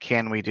doing? What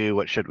can we do?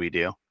 What should we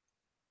do?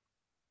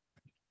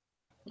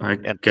 I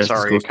guess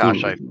sorry,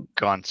 Akash, I've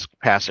gone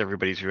past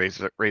everybody's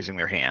raising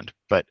their hand,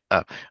 but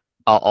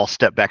I'll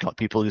step back and let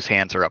people whose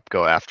hands are up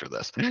go after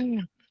this.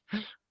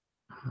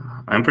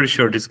 I'm pretty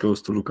sure this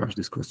goes to Lukáš,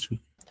 this question.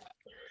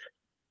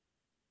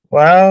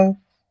 Well,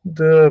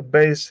 the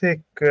basic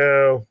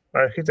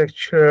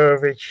architecture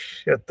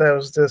which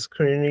tells the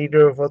screen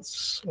reader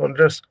what's on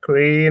the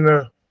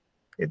screen,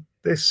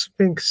 this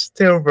thing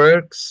still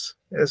works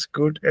as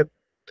good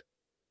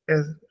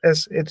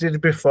as it did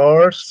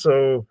before,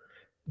 so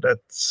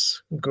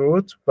that's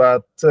good.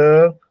 But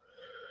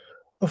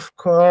of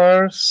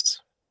course,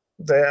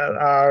 there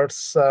are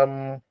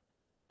some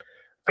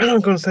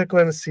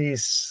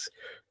consequences,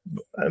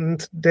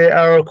 and they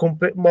are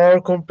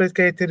more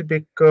complicated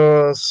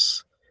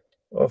because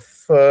of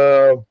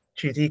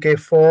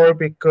GTK4,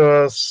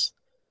 because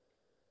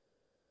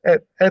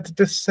at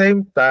the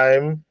same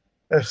time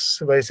as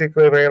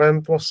basically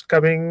Wayland was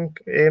coming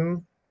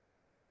in,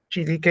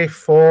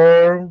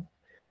 GTK4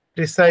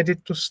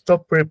 decided to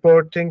stop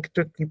reporting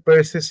to key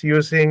presses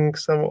using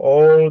some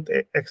old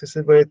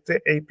accessibility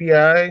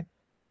API,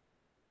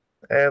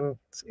 and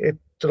it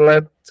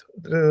let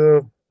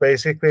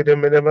basically the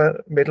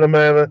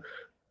middleman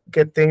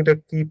getting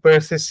the key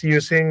presses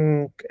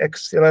using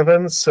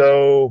X11.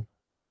 So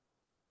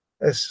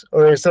as a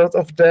result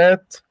of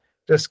that,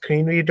 the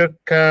screen reader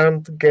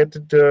can't get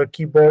the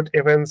keyboard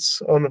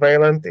events on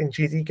Wayland in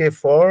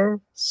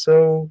GTK4.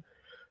 So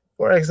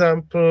For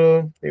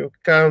example, you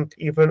can't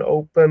even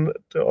open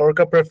the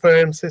Orca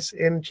preferences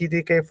in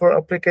GTK4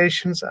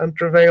 applications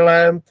under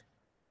Wayland.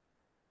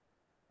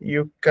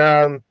 You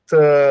can't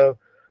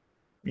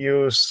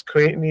use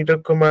screen reader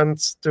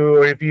commands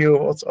to review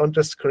what's on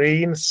the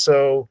screen.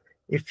 So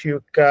if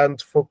you can't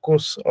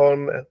focus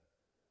on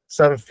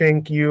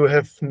something, you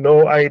have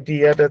no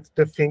idea that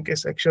the thing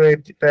is actually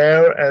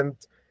there, and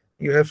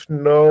you have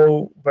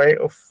no way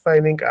of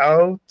finding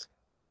out.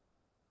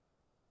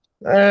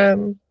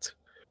 And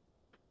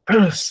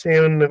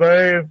in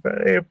very,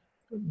 very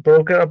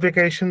broken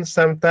applications,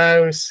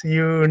 sometimes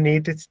you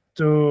need it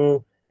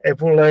to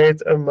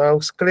emulate a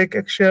mouse click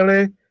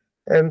actually,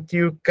 and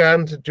you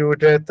can't do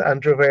that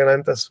under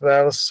Wayland as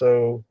well.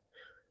 So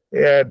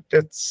yeah,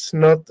 that's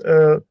not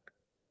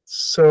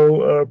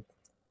so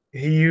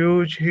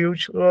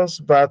huge loss,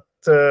 but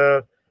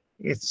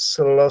it's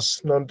a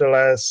loss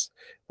nonetheless.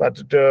 But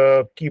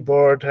the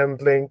keyboard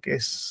handling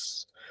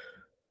is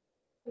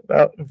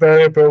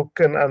very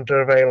broken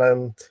under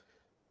Wayland.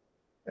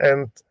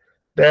 And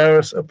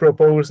there's a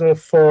proposal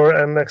for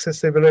an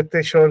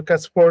accessibility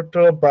shortcuts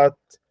portal, but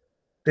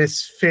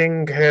this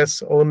thing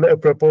has only a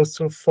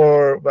proposal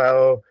for,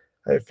 well,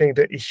 I think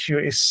the issue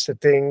is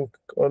sitting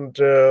on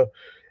the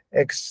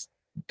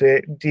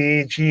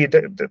DG,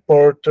 the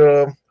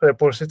portal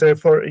repository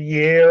for a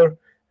year,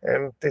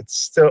 and it's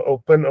still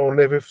open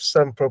only with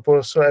some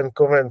proposal and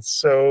comments.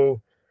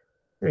 So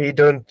we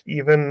don't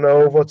even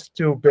know what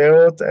to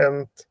build,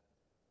 and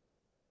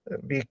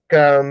we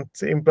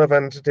can't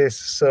implement this.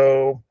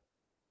 So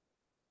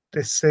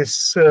this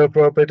is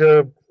probably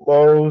the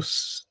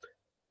most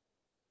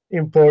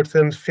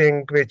important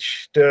thing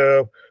which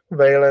the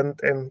Wayland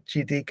and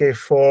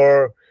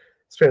GTK4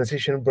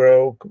 transition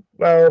broke.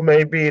 Well,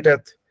 maybe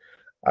that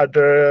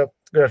other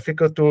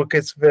graphical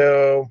toolkits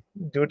will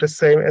do the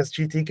same as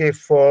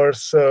GTK4,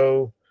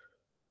 so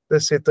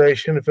the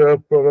situation will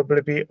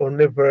probably be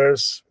only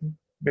worse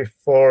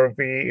before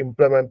we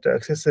implement the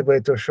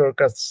accessibility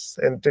shortcuts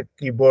and the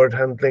keyboard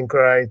handling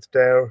right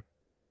there.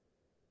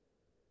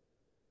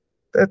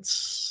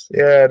 That's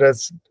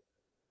the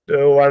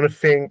one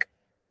thing.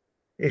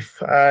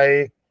 If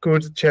I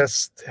could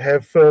just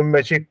have a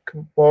magic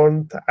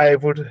wand, I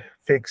would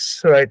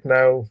fix right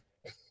now.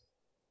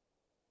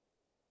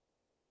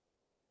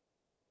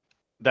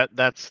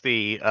 That's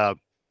the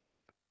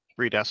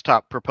free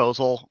desktop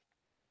proposal,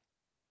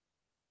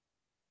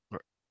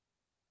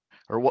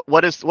 or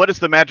what is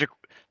the magic?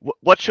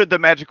 What should the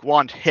magic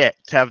wand hit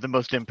to have the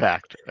most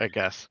impact? I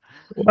guess.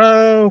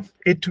 Well,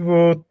 it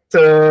would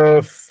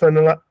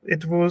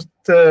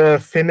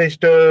finish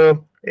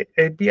the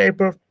API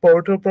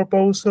portal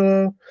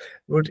proposal,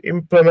 would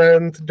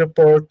implement the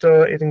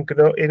portal in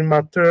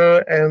Matter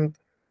and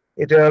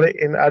ideally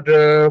in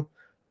other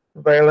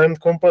Wayland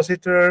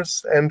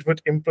compositors, and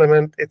would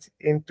implement it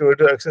into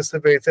the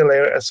accessibility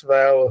layer as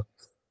well.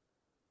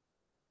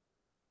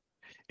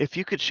 If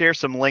you could share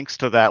some links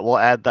to that, we'll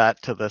add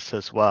that to this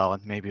as well,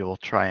 and maybe we'll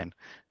try and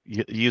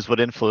use what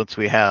influence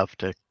we have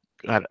to.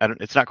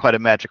 It's not quite a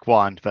magic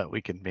wand, but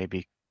we can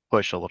maybe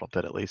push a little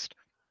bit at least.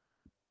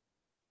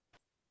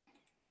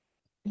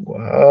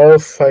 Well,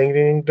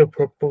 finding the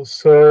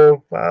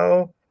proposal,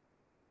 well,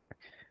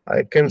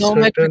 I can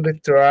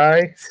certainly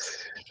try.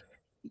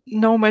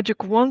 No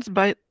magic wands,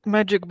 but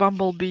magic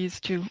bumblebees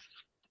too.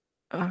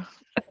 I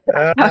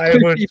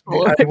would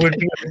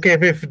be okay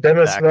with them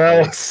as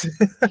well.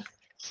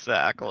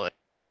 Exactly.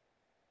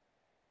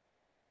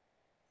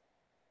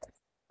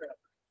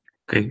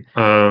 Okay.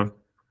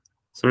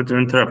 Sorry to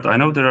interrupt. I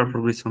know there are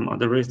probably some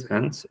other raised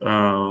hands.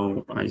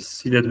 I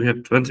see that we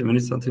have 20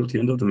 minutes until the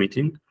end of the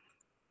meeting,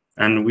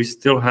 and we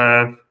still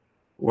have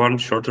one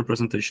shorter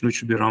presentation, which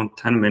should be around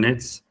 10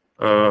 minutes,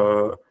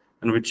 and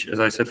which, as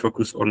I said,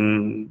 focus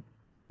on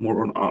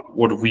more on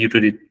what we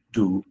really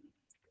do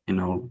in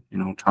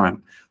our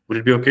time. Would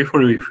it be okay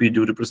for you if we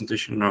do the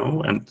presentation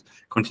now and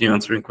continue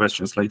answering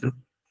questions later?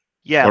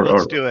 Yeah,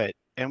 let's do it,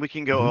 and we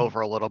can go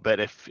over a little bit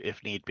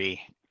if need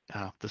be.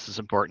 This is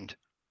important.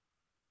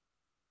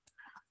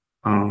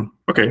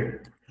 Okay.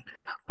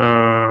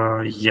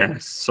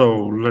 Yes.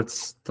 So let's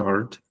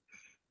start.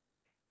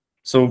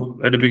 So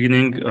at the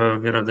beginning,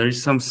 Vera, there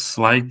is some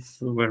slides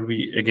where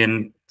we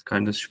again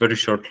kind of very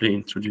shortly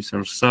introduce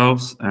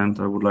ourselves, and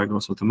I would like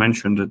also to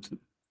mention that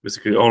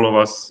basically all of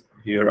us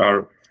here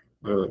are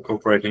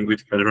cooperating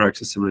with Fedora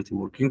Accessibility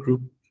Working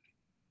Group.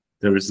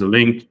 There is a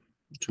link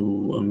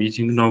to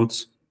meeting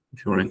notes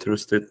if you are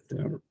interested. They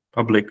are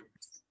public.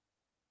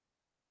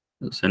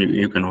 So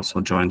you can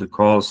also join the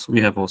calls. We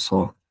have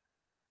also a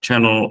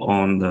channel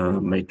on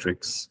the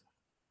Matrix.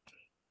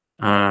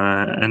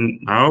 And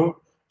now,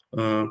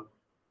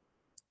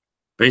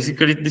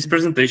 basically, this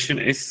presentation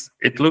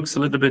it looks a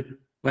little bit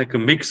like a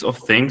mix of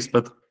things,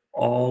 but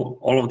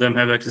all of them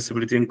have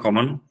accessibility in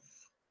common.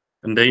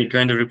 And they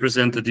kind of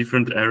represent the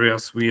different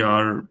areas we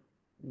are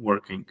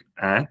working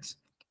at.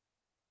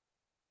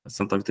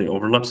 Sometimes they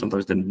overlap,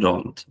 sometimes they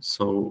don't.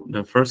 So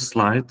the first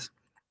slide,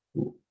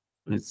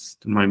 it's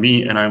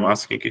me, and I'm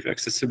asking if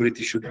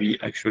accessibility should be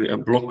actually a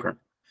blocker.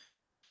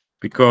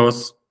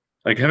 Because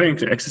like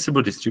having an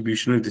accessible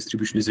distribution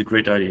is a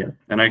great idea,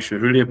 and I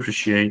actually really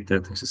appreciate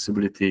that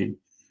accessibility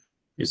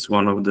is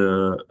one of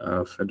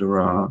the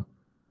Fedora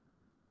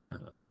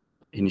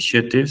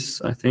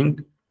initiatives, I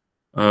think,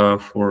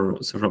 for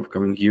several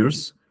upcoming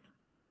years.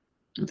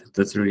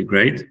 That's really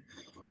great.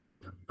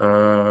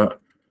 On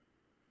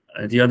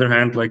the other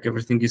hand, like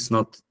everything is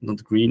not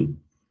green,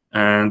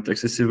 and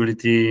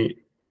accessibility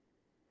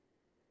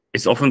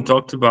is often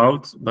talked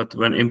about, but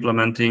when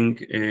implementing,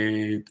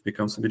 it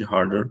becomes a bit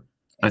harder.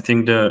 I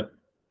think the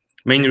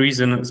main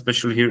reason,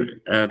 especially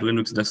here at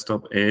Linux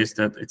desktop, is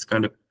that it's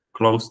kind of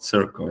closed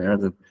circle. Yeah,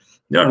 that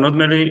there are not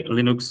many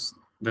Linux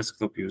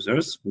desktop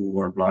users who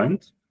are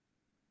blind.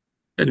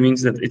 That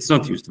means that it's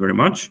not used very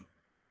much.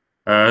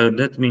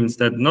 That means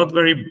that not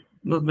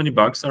many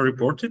bugs are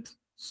reported,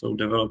 so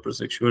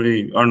developers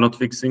actually are not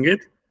fixing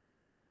it.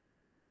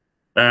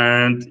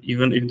 And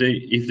even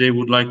if they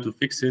would like to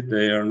fix it,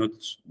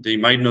 they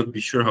might not be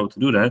sure how to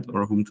do that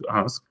or whom to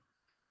ask,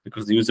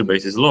 because the user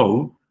base is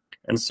low.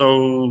 And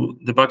so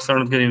the bugs are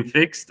not getting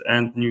fixed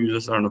and new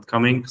users are not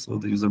coming, so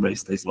the user base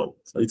stays low.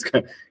 So it's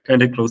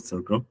kind of closed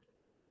circle.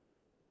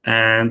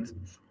 And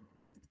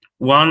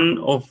one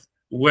of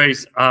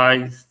ways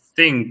I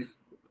think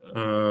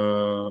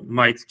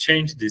might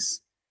change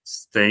this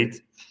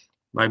state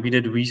might be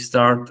that we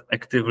start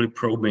actively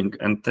probing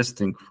and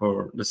testing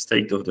for the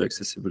state of the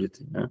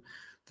accessibility.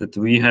 That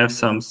we have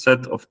some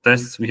set of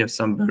tests, we have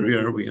some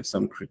barrier, we have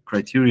some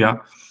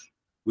criteria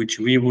which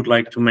we would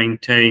like to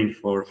maintain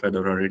for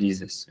Fedora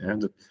releases.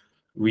 That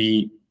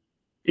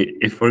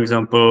if, for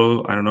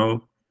example, I don't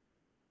know,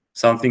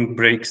 something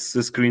breaks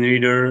the screen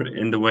reader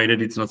in the way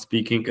that it's not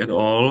speaking at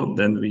all,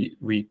 then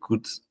we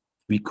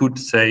could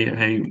say,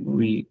 hey,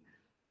 we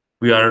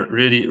are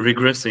really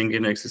regressing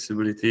in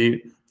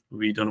accessibility.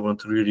 We don't want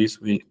to release.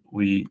 We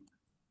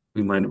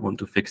might want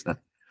to fix that.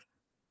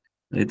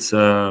 It's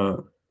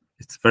a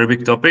very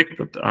big topic,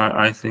 but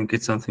I think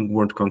it's something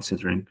worth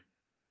considering.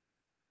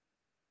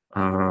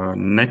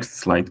 Next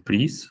slide,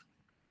 please.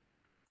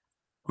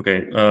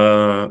 Okay.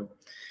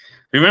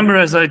 Remember,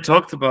 as I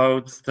talked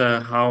about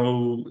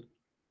how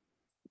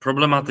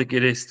problematic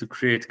it is to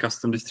create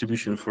custom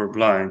distribution for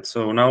blind.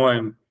 So now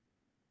I'm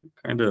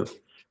kind of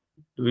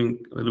doing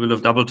a little bit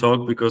of double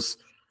talk, because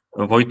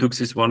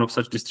Wojtux is one of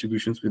such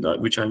distributions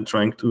which I'm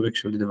trying to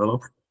actually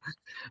develop.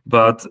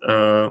 But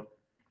I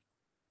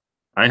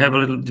have a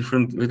little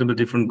bit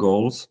different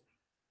goals.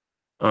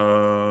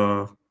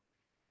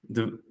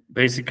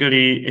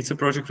 Basically, it's a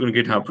project on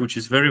GitHub which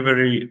is very,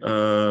 very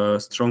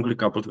strongly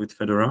coupled with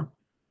Fedora.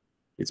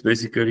 It's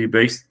basically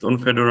based on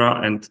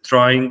Fedora and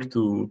trying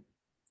to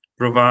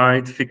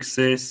provide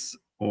fixes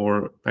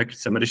or package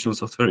some additional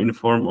software in the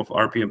form of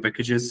RPM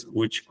packages,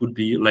 which could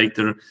be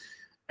later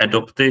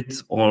adopted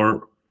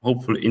or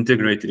hopefully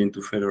integrated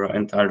into Fedora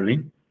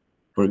entirely.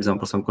 For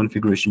example, some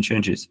configuration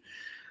changes.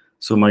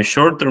 So my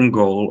short-term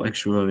goal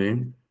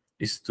actually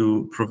is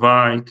to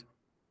provide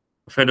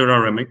a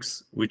Fedora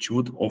remix, which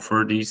would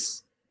offer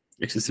these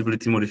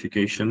accessibility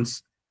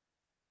modifications.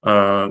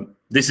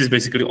 This is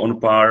basically on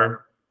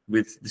par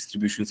with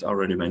distributions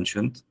already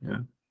mentioned. Yeah.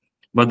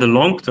 But the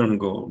long-term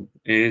goal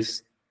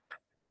is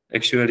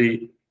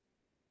actually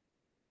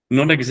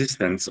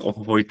non-existence of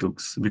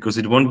Wojtux, because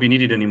it won't be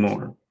needed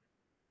anymore,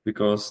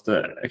 because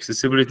the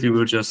accessibility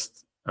will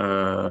just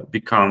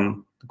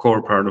become the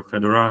core part of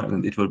Fedora,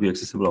 and it will be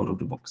accessible out of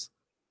the box.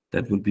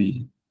 That would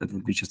be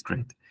just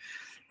great.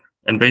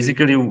 And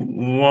basically,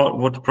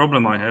 what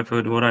problem I have,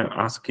 what I'm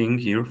asking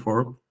here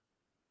for,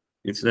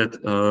 is that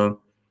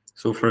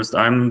so first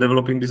I'm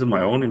developing this on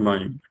my own in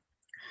my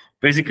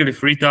basically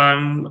free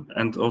time,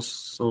 and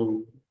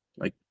also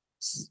like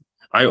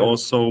I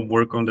also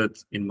work on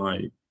that in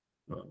my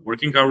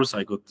working hours.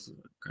 I got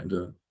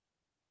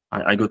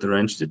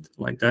arranged it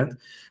like that,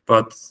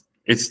 but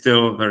it's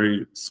still a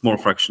very small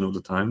fraction of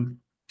the time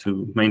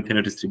to maintain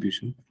a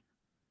distribution.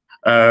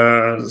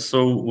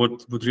 So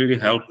what would really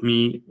help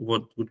me,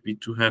 would be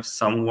to have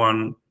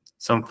some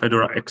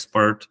Fedora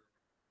expert,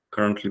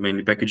 currently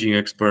mainly packaging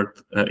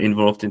expert,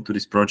 involved into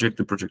this project.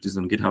 The project is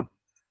on GitHub.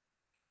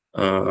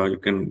 You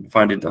can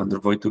find it under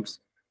Wojtux.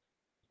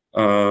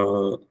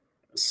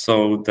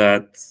 So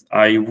that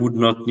I would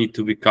not need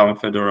to become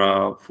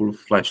Fedora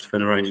full-fledged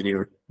Fedora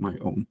engineer my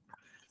own.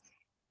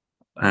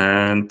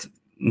 And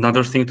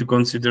another thing to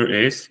consider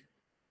is,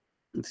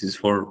 this is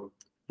for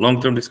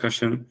long-term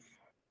discussion,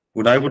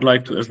 what I would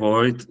like to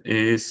avoid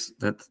is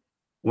that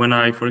when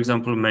I, for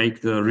example, make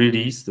the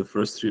release, the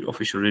first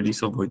official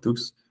release of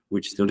Wojtux,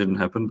 which still didn't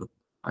happen, but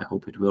I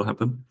hope it will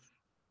happen,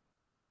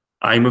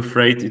 I'm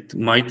afraid it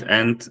might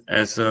end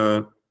as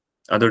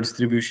other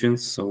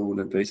distributions, so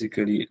that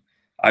basically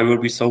I will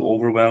be so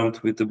overwhelmed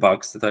with the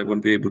bugs that I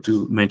won't be able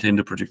to maintain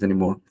the project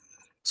anymore.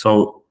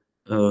 So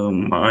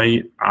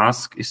my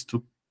ask is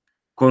to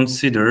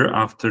consider,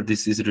 after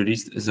this is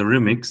released as a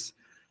remix,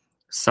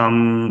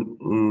 some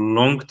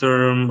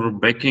long-term or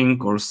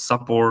backing or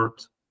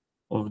support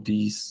of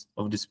this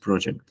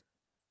project.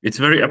 It's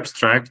very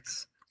abstract,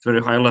 it's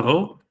very high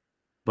level,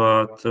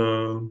 but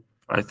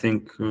I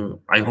think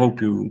I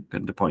hope you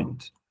get the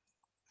point.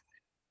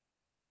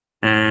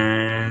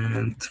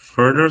 And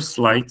further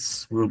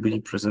slides will be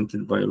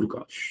presented by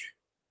Lukáš.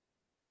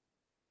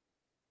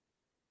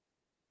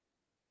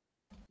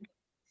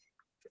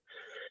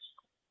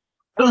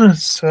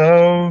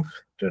 So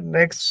the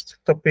next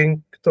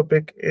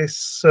topic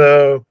is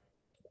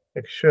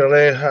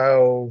actually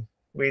how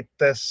we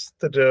test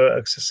the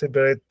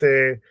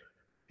accessibility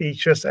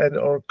features and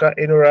Orca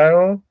in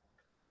RHEL.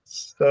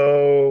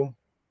 So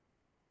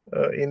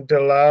in the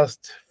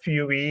last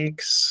few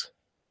weeks,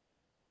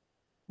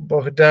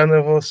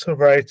 Bohdan was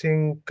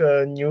writing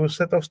a new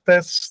set of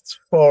tests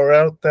for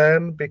RHEL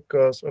 10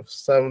 because of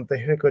some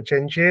technical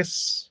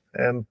changes,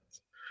 and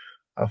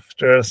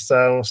after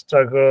some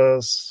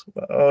struggles,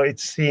 it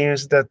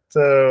seems that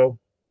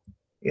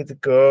it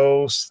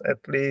goes at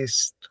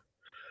least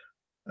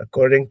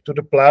according to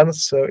the plan.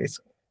 So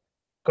it's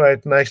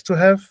quite nice to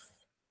have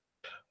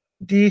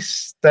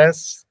these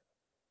tests.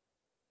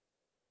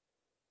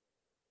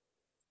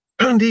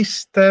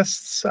 These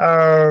tests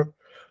are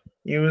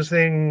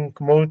using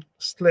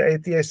mostly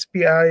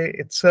ATSPI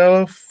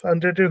itself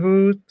under the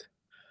hood.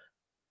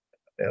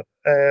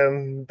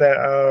 And there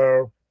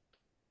are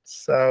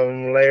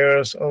some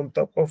layers on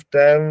top of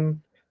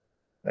them.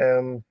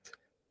 And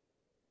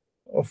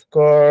of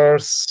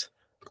course,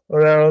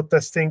 RHEL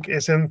testing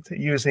isn't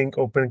using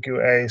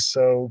OpenQA.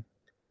 So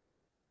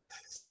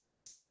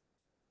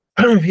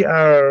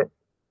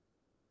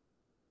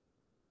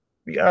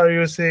we are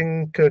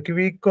using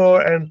QE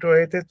core and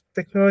related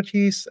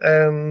technologies,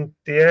 and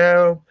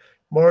yeah,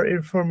 more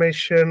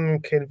information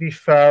can be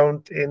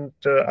found in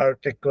the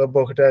article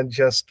Bohdan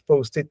just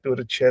posted to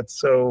the chat.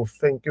 So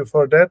thank you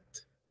for that.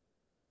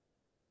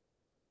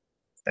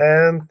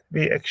 And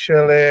we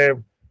actually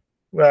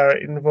were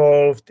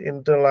involved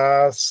in the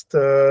last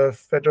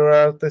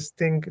Fedora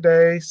testing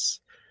days,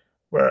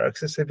 where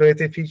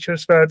accessibility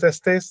features were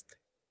tested.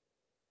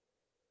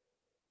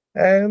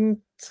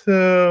 And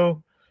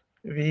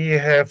we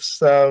have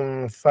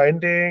some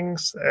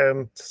findings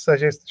and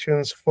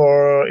suggestions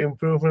for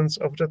improvements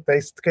of the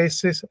test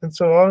cases and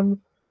so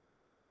on.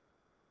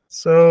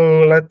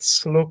 So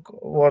let's look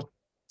what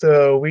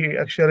we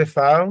actually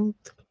found.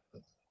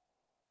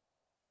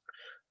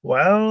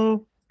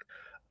 Well,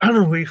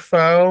 we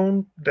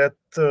found that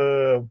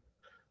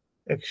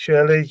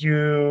actually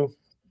you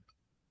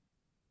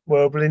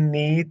probably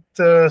need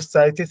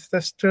cited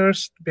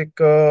testers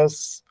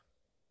because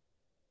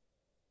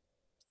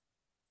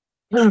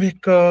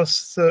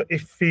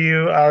if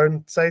you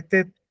aren't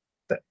cited,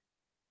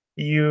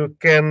 you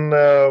can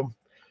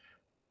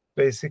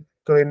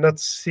basically not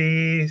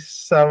see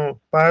some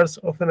parts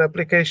of an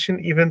application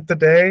even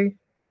today.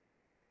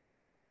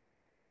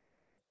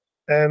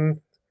 And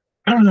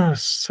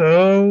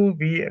so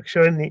we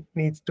actually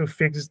need to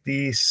fix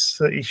these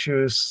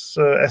issues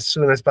as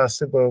soon as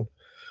possible.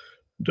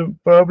 The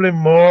probably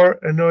more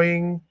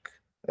annoying,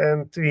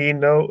 and we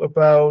know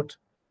about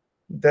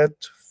that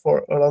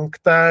for a long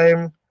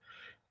time,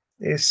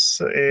 is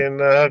in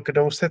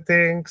GNOME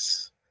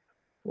settings,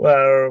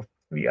 where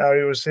we are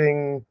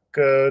using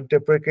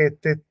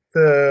deprecated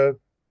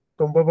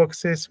combo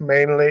boxes,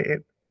 mainly.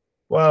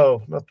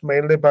 Well, not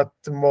mainly, but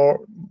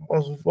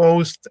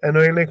most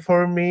annoying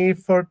for me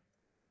for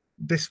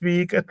this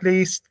week at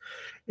least,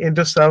 in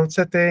the sound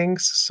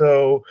settings.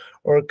 So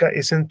Orca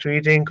isn't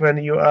reading when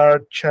you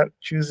are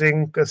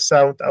choosing a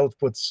sound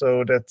output.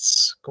 So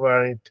that's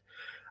quite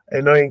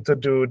annoying to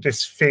do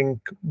this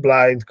thing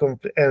blind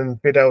and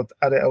without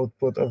any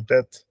output of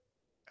that.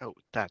 Oh,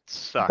 that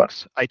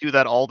sucks. I do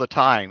that all the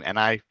time, and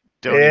I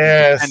don't even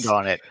depend Yes,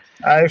 on it.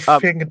 I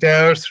think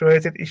there's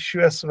related issue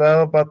as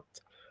well, but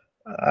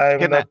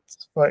I'm not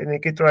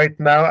finding it right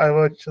now. I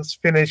will just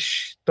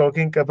finish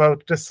talking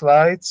about the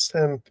slides,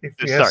 and if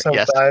we have some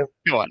time.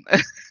 Go on.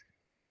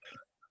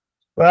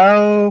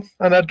 Well,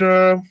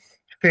 another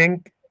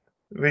thing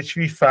which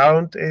we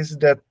found is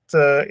that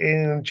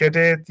in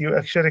Gedit, you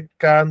actually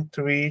can't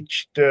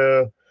reach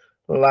the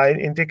line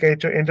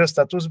indicator in the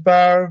status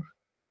bar.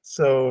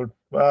 So,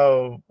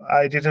 well,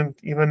 I didn't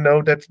even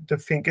know that the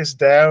thing is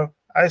there.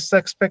 I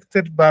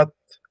suspected, but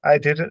I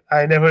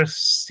never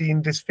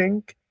seen this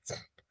thing.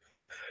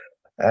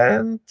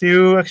 And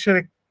you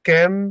actually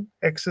can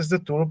access the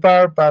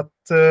toolbar, but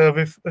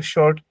with a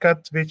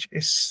shortcut which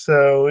is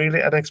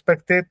really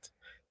unexpected,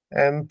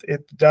 and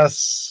it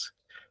does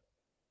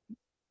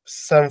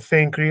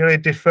something really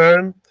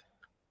different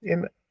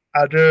in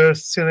other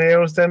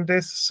scenarios than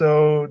this.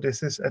 So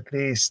this is at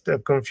least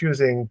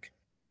confusing.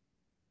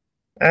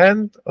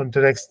 And on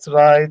the next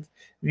slide,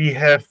 we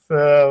have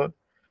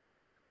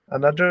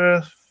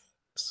another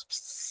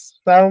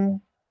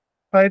some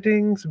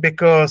findings,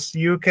 because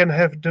you can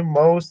have the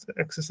most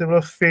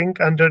accessible thing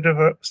under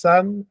the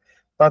sun,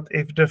 but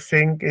if the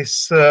thing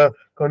is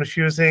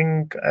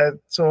confusing and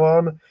so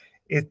on,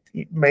 it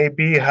may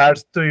be hard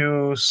to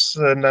use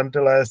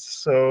nonetheless.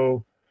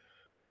 So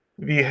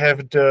we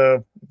have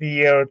the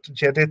weird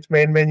Gedit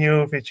main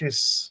menu, which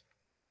is,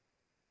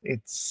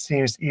 it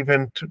seems,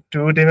 even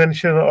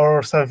two-dimensional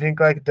or something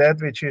like that,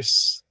 which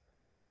is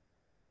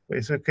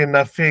basically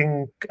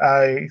nothing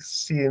I've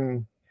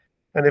seen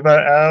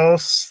anywhere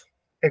else.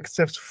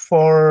 except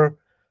for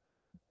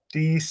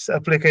these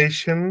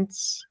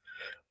applications.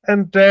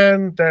 And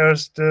then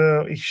there's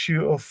the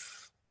issue of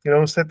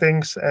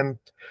settings and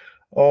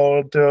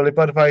all the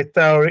Lippard-White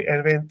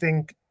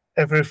inventing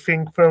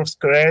everything from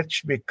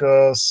scratch,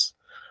 because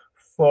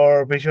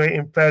for visually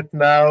impaired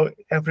now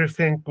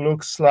everything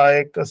looks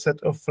like a set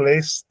of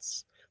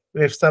lists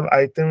with some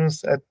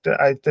items, and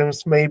the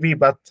items maybe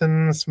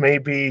buttons,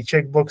 maybe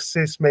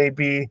checkboxes,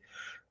 maybe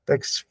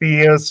text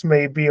fields,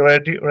 maybe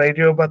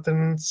radio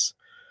buttons,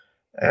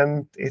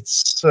 and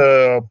it's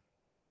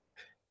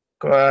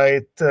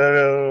quite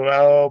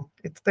well,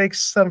 it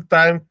takes some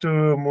time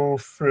to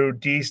move through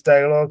these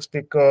dialogues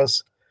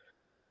because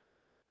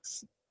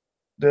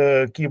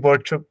the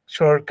keyboard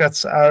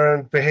shortcuts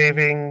aren't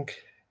behaving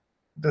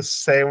the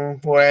same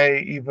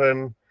way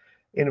even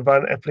in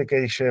one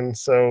application.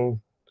 So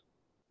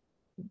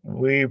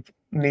we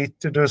need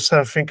to do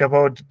something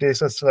about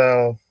this as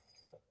well.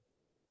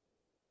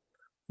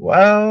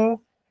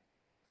 Well,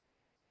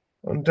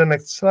 on the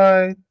next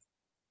slide,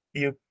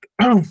 you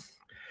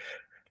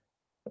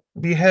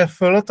we have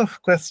a lot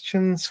of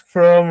questions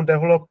from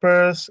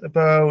developers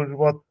about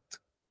what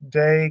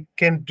they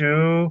can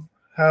do,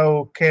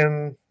 how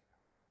can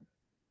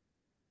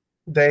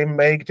they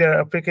make their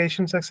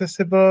applications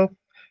accessible,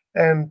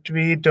 and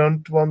we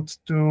don't want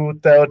to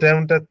tell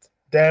them that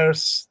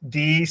there's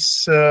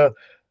these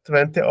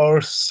 20 or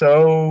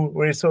so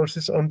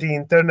resources on the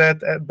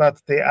internet,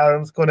 but they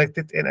aren't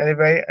connected in any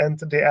way, and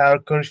they are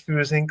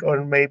confusing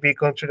or maybe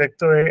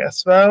contradictory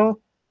as well.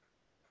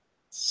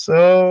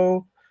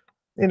 So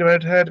in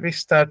Red Hat, we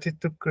started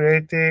to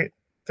create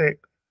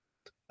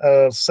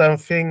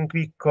something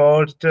we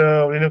called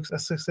the Linux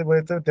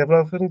Accessibility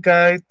Development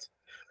Guide,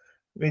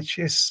 which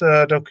is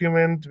a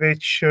document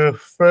which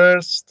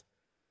first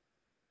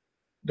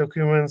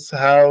documents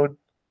how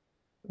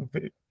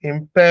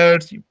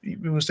impaired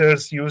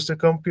users use the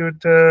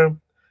computer.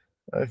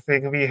 I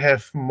think we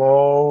have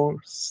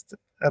most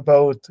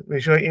about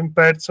visually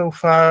impaired so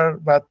far,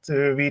 but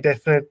we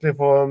definitely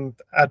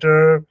want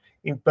other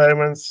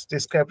impairments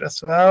described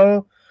as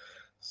well.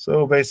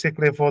 So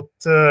basically what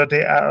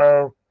they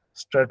are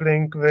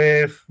struggling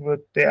with,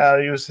 what they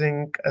are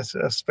using as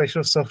a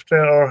special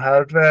software or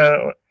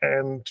hardware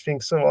and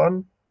things so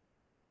on.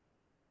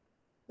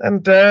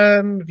 And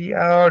then we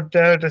are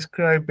there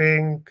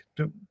describing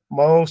the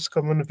most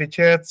common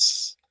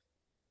widgets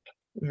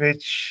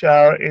which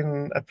are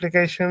in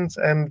applications,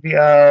 and we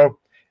are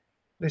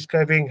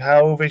describing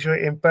how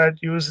visually impaired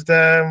use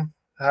them,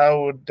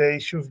 how they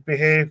should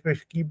behave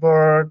with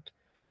keyboard,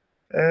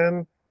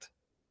 and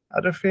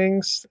other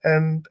things.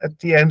 And at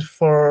the end,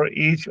 for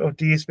each of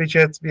these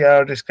widgets, we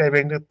are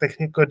describing the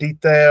technical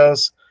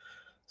details,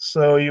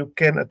 so you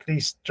can at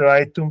least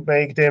try to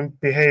make them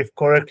behave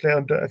correctly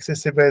on the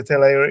accessibility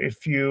layer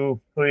if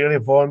you really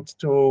want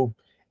to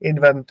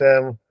invent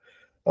them.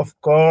 Of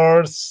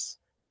course,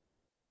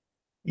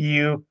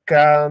 you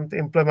can't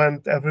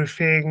implement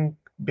everything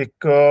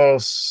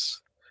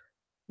because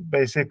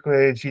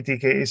basically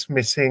GTK is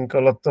missing a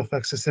lot of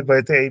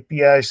accessibility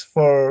APIs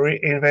for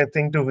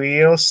reinventing the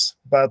wheels,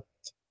 but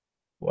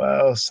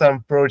well,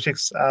 some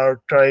projects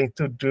are trying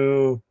to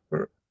do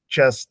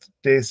just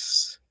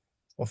this,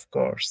 of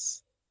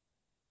course.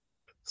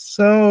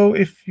 So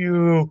if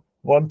you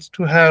want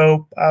to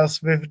help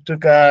us with the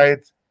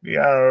guide, we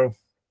are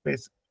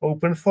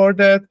open for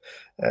that.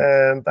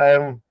 And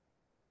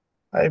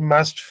I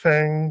must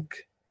thank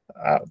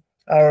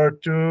our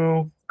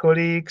two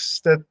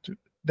colleagues that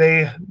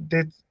they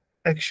did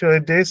actually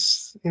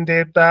this in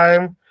their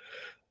time.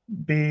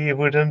 We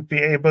wouldn't be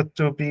able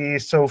to be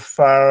so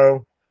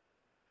far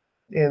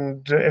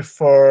in the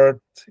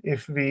effort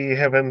if we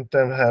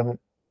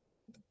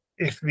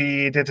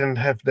didn't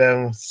have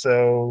them.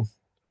 So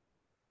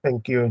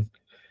thank you.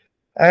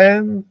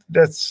 And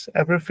that's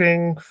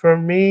everything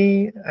from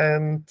me.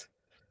 And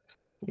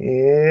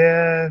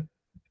yeah,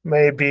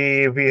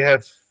 maybe we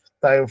have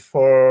time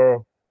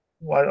for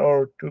one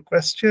or two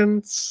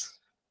questions.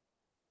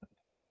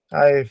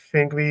 I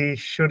think we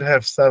should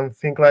have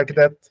something like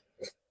that.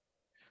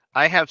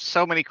 I have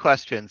so many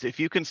questions. If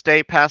you can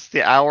stay past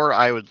the hour,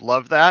 I would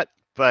love that.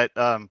 But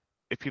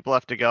if people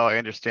have to go, I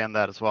understand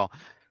that as well.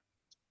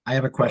 I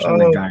have a question on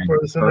the guide.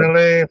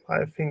 Personally,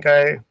 I think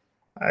I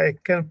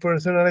can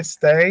personally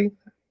stay.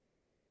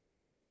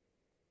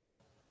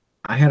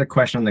 I had a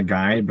question on the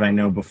guide, but I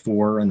know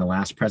before in the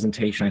last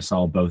presentation, I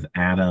saw both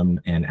Adam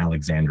and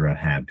Alexandra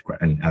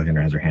and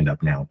Alexandra has her hand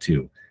up now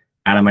too.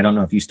 Adam, I don't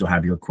know if you still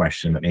have your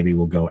question, but maybe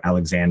we'll go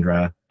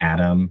Alexandra,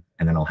 Adam,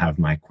 and then I'll have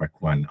my quick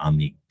one on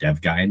the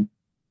dev guide.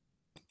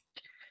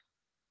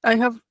 I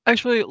have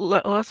actually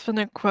less than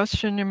a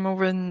question,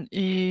 more than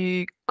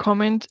a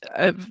comment.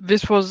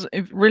 This was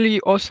a really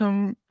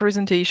awesome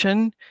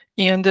presentation,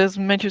 and as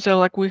Matthew said,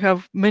 like we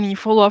have many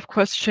follow-up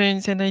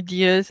questions and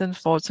ideas and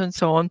thoughts and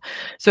so on.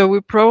 So we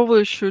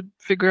probably should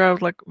figure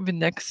out like the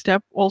next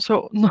step.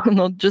 Also,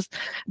 not just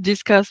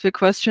discuss the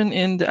question.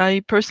 And I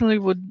personally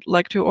would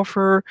like to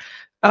offer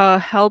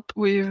help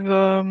with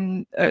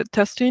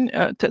testing,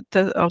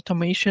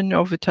 automation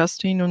of the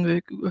testing on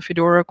the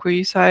Fedora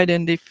query side.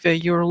 And if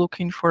you're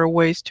looking for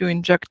ways to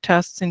inject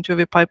tests into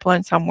the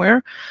pipeline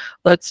somewhere,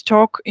 let's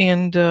talk.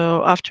 And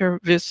after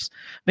this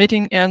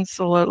meeting ends,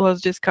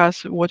 let's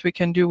discuss what we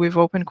can do with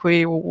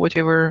OpenQuery or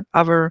whatever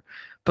other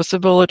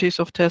possibilities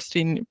of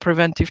testing,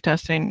 preventive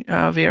testing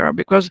there are.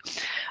 Because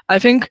I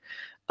think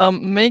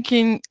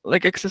making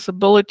like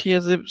accessibility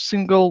as a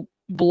single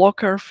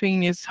blocker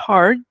thing is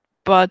hard,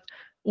 but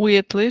we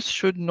at least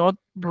should not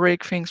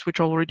break things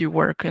which already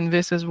work. And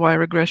this is why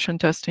regression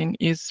testing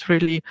is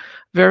really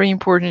very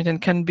important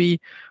and can be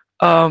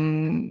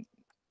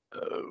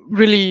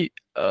really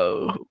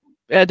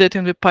added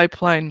in the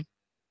pipeline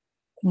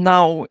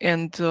now,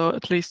 and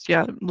at least,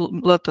 yeah,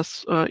 let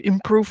us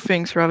improve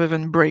things rather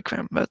than break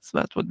them.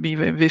 That would be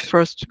the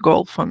first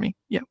goal for me.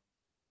 Yeah.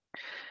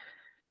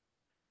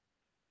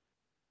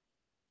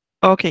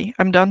 Okay,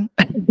 I'm done.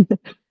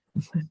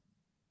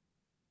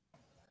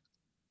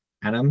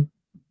 Adam,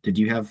 did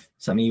you have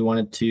something you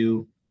wanted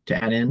to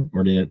add in,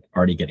 or did it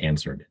already get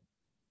answered?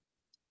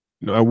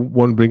 No, I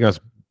won't bring us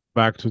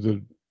back to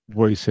the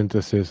voice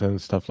synthesis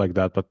and stuff like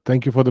that, but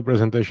thank you for the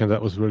presentation.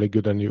 That was really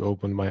good, and you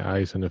opened my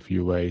eyes in a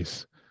few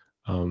ways.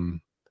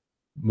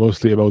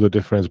 Mostly about the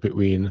difference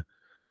between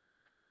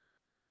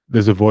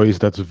there's a voice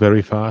that's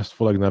very fast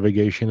for like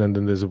navigation, and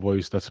then there's a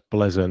voice that's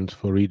pleasant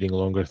for reading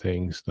longer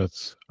things.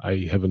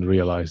 I haven't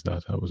realized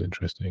that. That was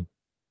interesting.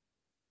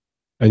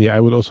 And yeah,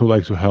 I would also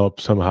like to help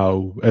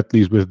somehow, at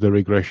least with the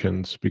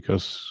regressions,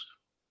 because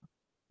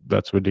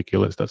that's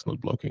ridiculous. That's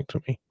not blocking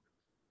to me.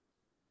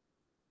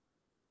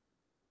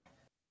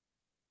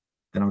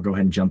 Then I'll go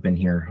ahead and jump in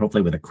here,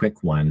 hopefully with a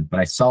quick one. But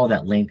I saw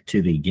that link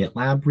to the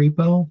GitLab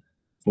repo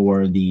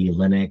for the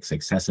Linux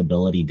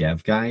accessibility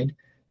dev guide.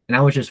 And I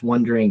was just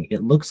wondering,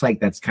 it looks like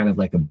that's kind of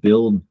like a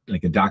build,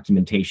 like a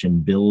documentation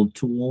build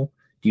tool.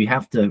 Do you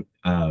have to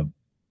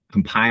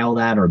compile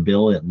that or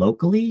build it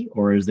locally,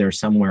 or is there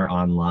somewhere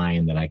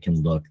online that I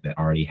can look that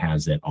already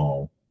has it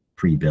all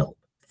pre-built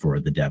for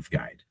the dev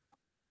guide?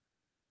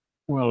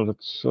 Well,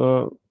 that's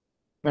a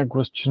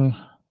question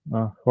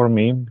for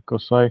me,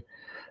 because I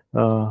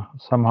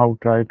somehow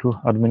try to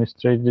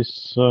administrate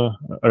this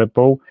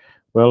repo.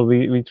 Well,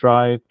 we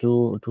try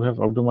to have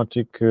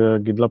automatic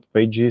GitLab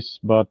pages,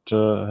 but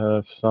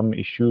have some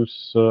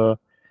issues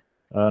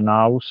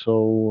now,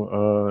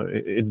 so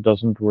it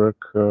doesn't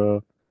work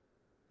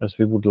as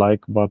we would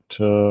like. But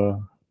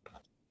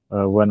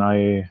when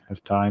I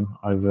have time,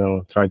 I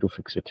will try to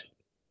fix it.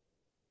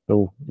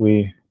 So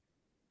we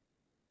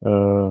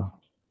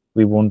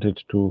want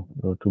it to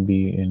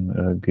be in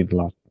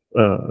GitLab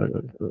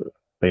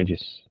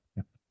pages.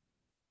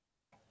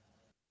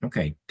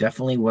 Okay,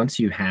 definitely once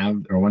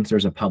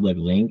there's a public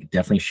link,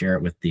 definitely share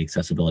it with the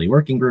Accessibility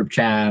Working Group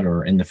chat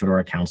or in the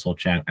Fedora Council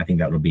chat. I think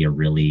that would be a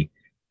really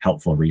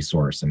helpful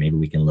resource, and maybe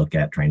we can look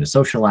at trying to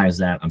socialize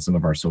that on some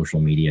of our social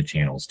media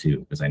channels too,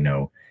 because I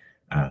know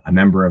a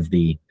member of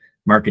the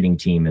marketing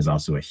team is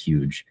also a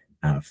huge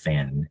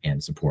fan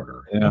and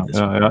supporter. Yeah,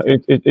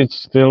 it's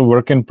still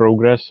work in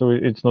progress, so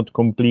it's not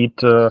complete,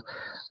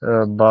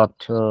 but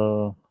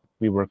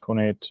we work on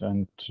it,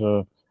 and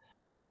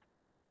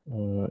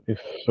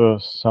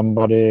if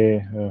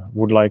somebody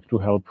would like to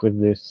help with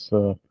this,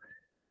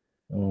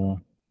 you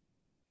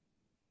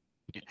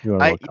are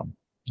welcome.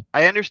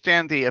 I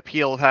understand the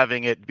appeal of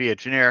having it be a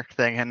generic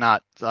thing and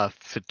not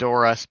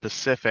Fedora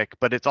specific,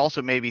 but it's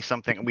also maybe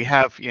something we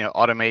have,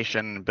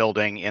 automation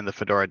building in the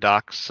Fedora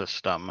docs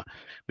system.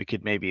 We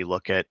could maybe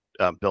look at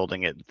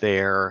building it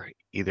there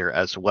either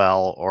as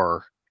well,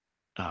 or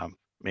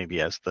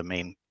maybe as the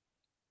main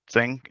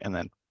thing, and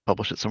then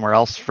publish it somewhere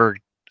else for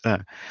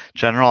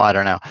general. I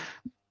don't know.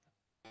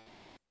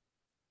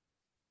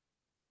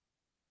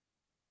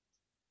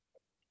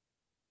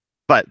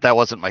 But that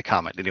wasn't my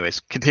comment.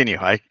 Anyways, continue.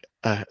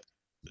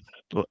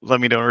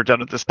 Let me know when we're done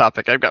with this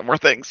topic. I've got more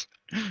things.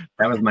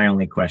 That was my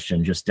only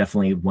question. Just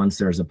definitely once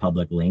there's a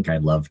public link,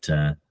 I'd love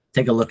to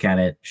take a look at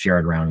it, share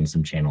it around in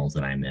some channels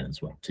that I'm in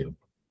as well too.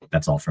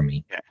 That's all from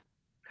me. Yeah.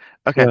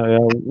 Okay.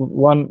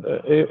 When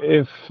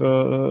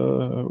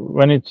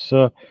it's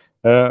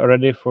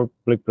ready for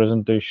public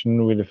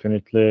presentation, we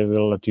definitely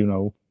will let you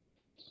know.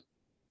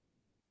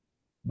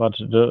 But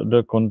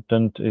the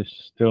content is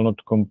still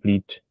not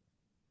complete.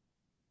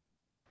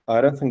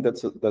 I don't think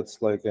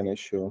that's like an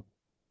issue,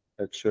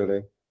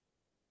 actually.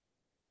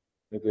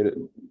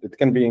 It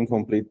can be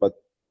incomplete, but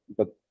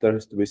there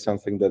has to be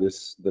something that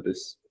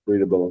is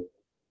readable,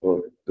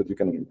 or that you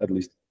can at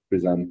least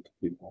present to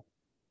people.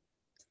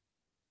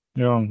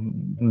 Yeah,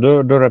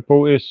 the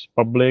repo is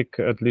public,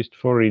 at least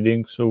for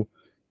reading, so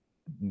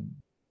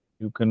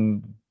you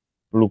can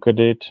look at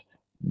it.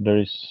 There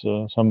is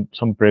some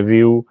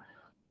preview,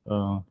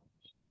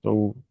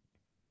 so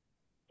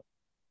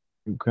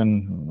you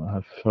can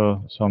have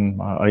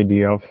some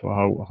idea of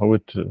how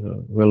it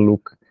will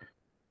look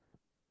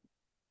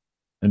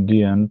at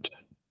the end.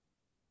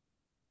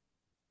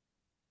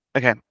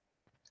 Okay.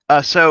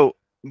 So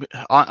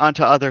on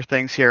to other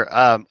things here.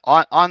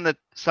 On the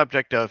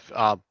subject of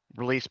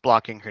release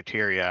blocking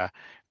criteria.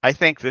 I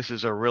think this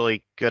is a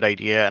really good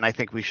idea, and I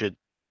think we should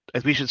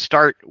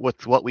start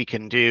with what we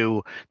can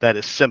do that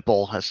is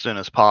simple as soon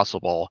as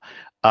possible.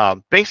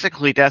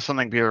 Basically, to have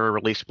something be a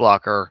release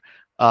blocker,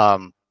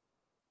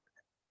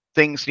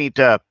 things need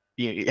to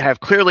have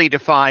clearly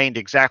defined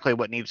exactly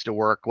what needs to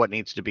work, what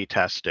needs to be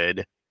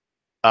tested.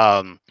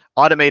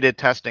 Automated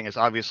testing is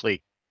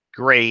obviously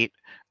great.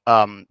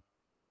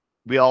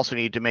 We also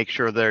need to make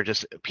sure there are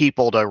just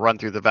people to run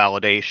through the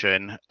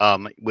validation,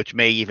 which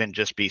may even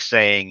just be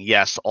saying,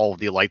 yes, all of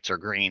the lights are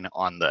green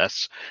on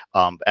this,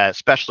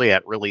 especially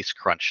at release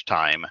crunch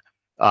time,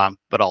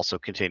 but also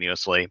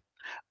continuously.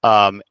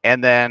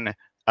 And then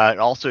it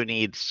also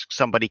needs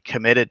somebody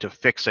committed to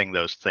fixing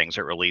those things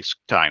at release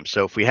time.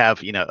 So if we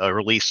have, a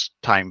release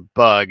time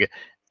bug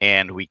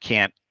and we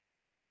can't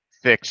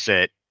fix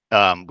it,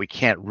 we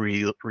can't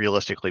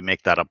realistically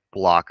make that a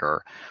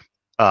blocker.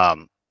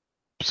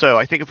 So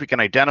I think if we can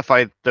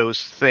identify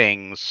those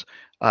things,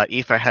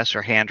 Aoife has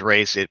her hand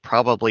raised. It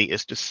probably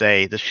is to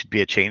say this should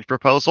be a change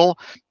proposal.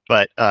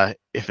 But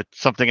if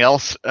it's something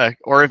else,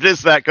 or if it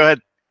is that, go ahead,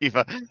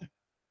 Aoife.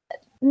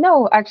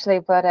 No, actually,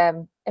 but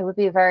it would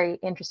be a very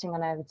interesting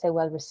and I would say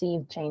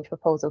well-received change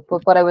proposal.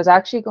 But what I was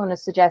actually going to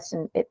suggest,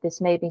 and this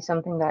may be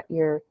something that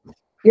you're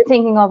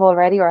thinking of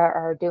already or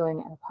are doing,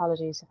 and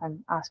apologies if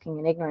I'm asking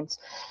in ignorance.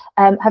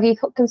 Have you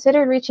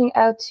considered reaching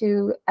out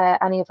to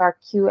any of our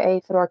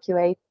Fedora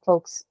QA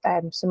folks,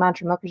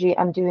 Sumantha Mukherjee,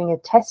 and doing a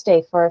test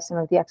day for some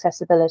of the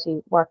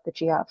accessibility work that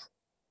you have?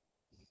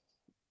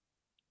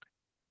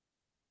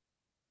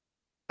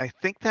 I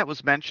think that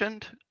was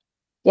mentioned.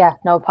 Yeah,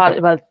 no,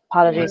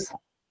 apologies.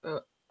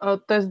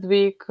 Test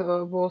week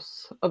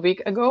was a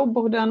week ago,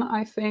 Bogdan,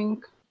 I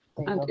think,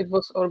 and it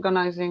was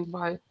organizing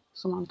by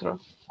Sumantha.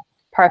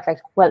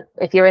 Perfect. Well,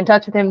 if you're in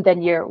touch with him,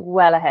 then you're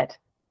well ahead.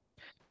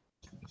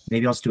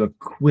 Maybe I'll just do a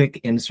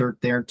quick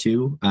insert there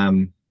too.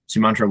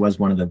 Sumantha was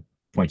one of the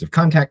points of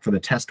contact for the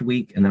test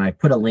week, and then I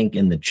put a link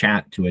in the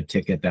chat to a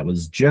ticket that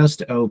was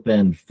just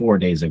opened 4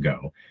 days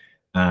ago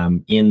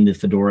in the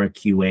Fedora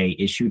QA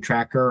issue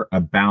tracker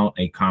about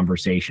a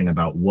conversation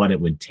about what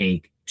it would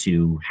take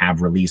to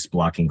have release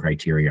blocking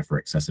criteria for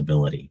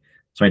accessibility.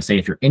 So I'd say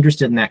if you're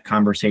interested in that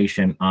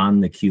conversation on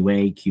the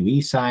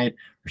QE side,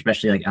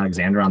 especially like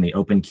Alexandra on the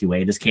Open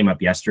QA, this came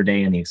up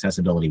yesterday in the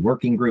Accessibility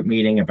Working Group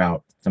meeting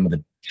about some of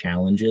the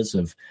challenges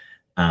of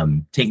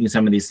taking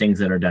some of these things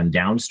that are done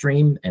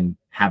downstream and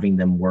having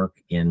them work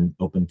in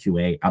Open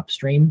QA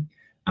upstream.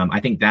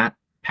 I think that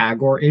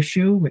Pagor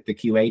issue with the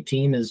QA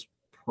team is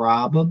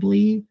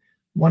probably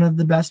one of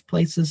the best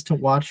places to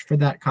watch for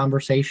that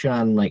conversation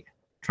on like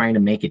trying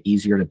to make it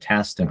easier to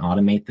test and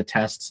automate the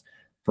tests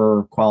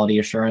for quality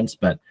assurance.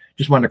 But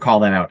just wanted to call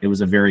that out. It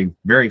was a very,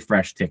 very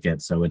fresh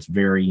ticket, so it's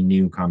very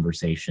new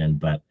conversation,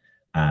 but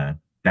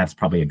that's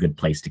probably a good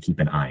place to keep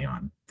an eye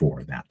on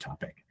for that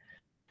topic.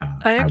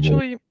 I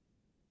actually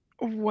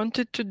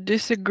wanted to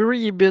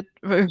disagree a bit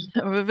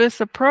with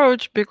this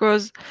approach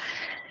because,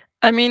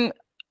 I mean,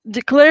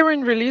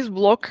 declaring release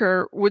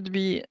blocker would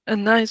be a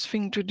nice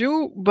thing to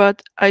do,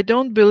 but I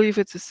don't believe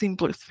it's the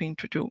simplest thing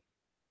to do.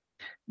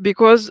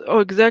 Because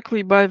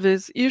exactly by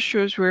these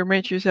issues where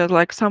Matthew said,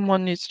 like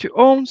someone needs to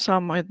own,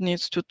 someone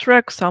needs to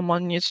track,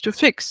 someone needs to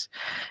fix.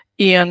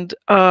 And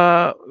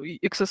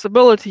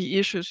accessibility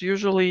issues,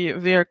 usually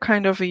they're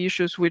kind of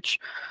issues which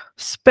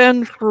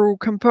span through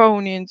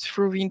components,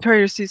 through the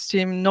entire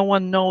system. No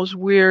one knows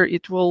where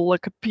it will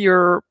like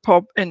appear,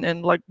 pop,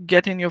 and like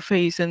get in your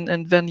face,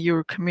 and then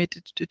you're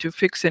committed to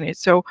fixing it.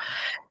 So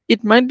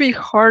it might be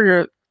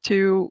harder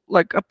to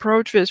like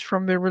approach this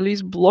from the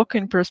release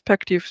blocking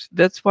perspective.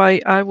 That's why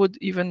I would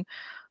even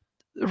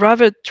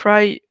rather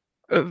try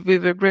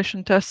with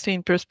regression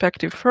testing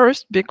perspective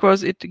first,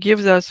 because it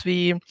gives us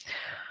the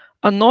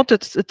not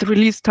at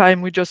release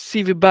time we just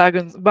see the bug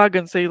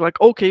and say like,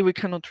 okay, we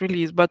cannot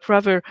release, but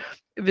rather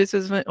this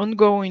is the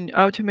ongoing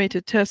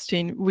automated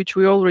testing which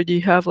we already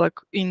have like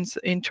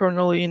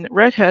internally in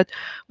Red Hat.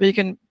 We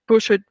can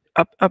push it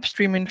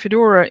upstream in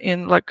Fedora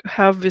and like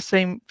have the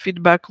same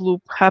feedback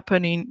loop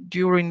happening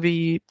during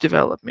the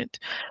development.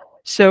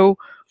 So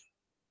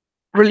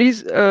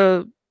release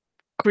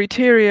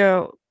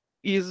criteria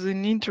is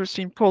an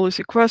interesting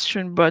policy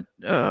question, but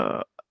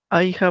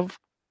I have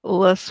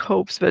less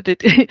hopes that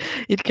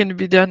it can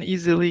be done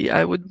easily.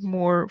 I would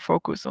more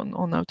focus on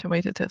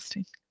automated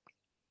testing.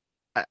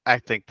 I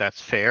think that's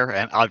fair,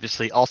 and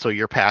obviously also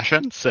your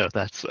passion. So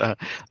that's,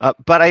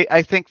 but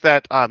I think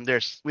that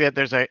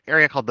there's an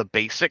area called the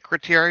basic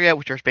criteria,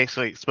 which are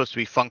basically supposed to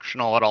be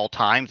functional at all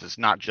times. It's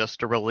not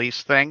just a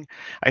release thing.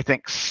 I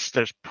think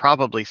there's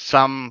probably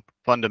some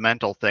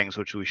fundamental things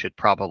which we should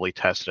probably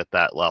test at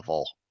that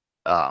level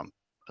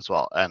as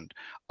well. And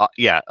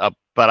yeah,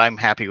 but I'm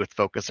happy with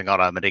focusing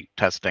on automatic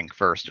testing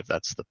first if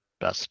that's the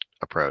best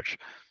approach.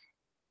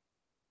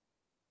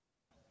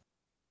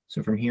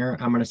 So from here,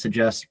 I'm going to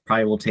suggest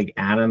probably we'll take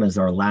Adam as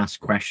our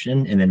last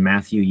question, and then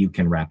Matthew, you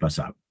can wrap us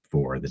up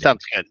for the day.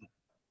 Sounds good.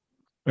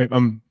 Wait,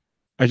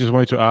 I just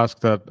wanted to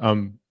ask that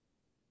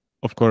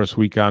of course,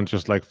 we can't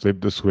just like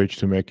flip the switch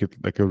to make it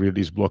like a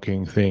release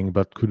blocking thing,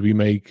 but could we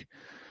make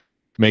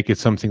it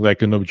something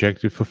like an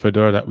objective for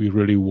Fedora that we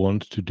really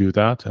want to do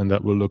that, and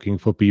that we're looking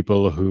for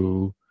people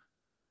who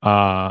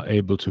are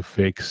able to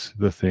fix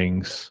the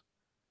things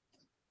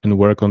and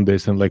work on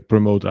this and like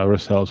promote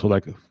ourselves, or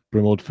like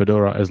promote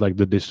Fedora as like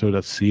the distro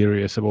that's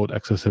serious about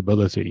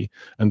accessibility,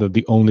 and that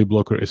the only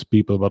blocker is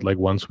people, but like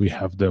once we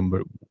have them,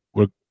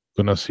 we're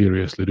gonna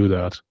seriously do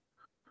that.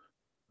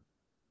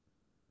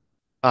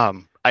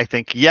 I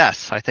think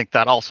yes. I think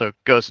that also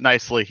goes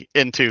nicely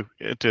into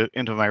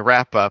my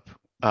wrap up.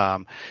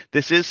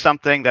 This is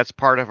something that's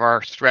part of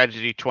our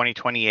strategy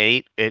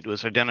 2028. It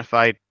was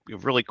identified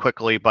really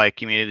quickly by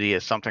community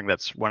as something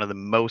that's one of the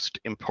most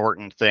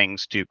important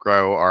things to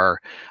grow our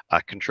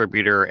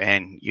contributor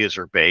and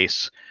user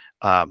base.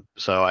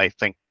 So I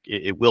think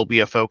it will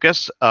be a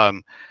focus.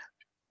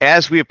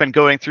 As we've been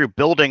going through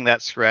building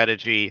that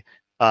strategy,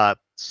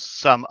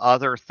 some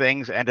other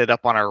things ended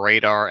up on our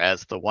radar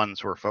as the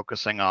ones we're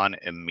focusing on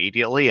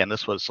immediately, and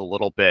this was a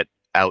little bit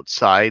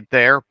outside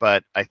there,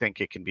 but I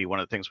think it can be one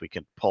of the things we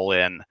can pull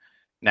in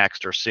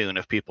next or soon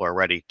if people are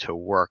ready to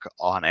work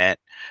on it,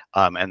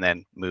 and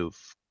then move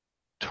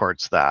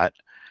towards that.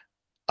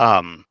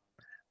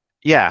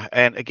 Yeah,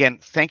 and again,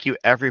 thank you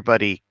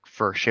everybody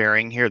for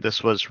sharing here.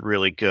 This was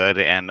really good,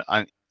 and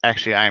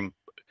I'm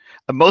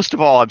most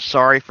of all, I'm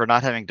sorry for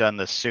not having done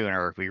this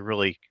sooner. We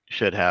really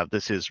should have.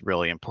 This is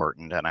really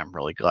important, and I'm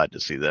really glad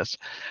to see this.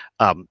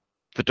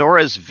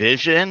 Fedora's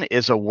vision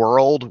is a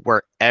world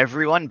where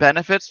everyone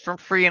benefits from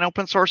free and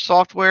open source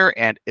software,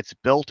 and it's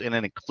built in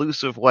an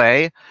inclusive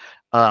way.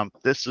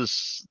 This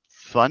is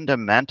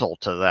fundamental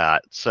to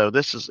that. So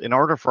this is, in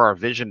order for our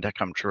vision to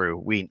come true,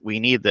 we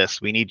need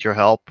this. We need your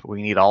help.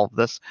 We need all of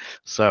this.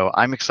 So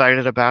I'm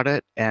excited about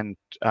it, and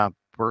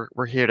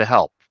we're here to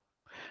help.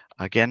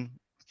 Again,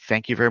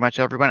 thank you very much,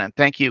 everyone. And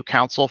thank you,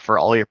 Council, for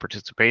all your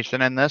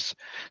participation in this.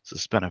 This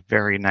has been a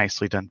very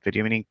nicely done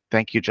video meeting.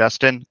 Thank you,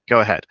 Justin. Go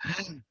ahead.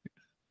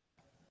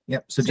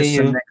 Yep. So just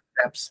some next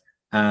steps.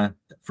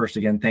 First,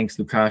 again, thanks,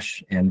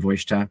 Lukasz and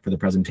Wojta, for the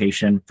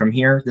presentation. From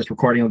here, this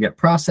recording will get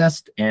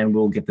processed, and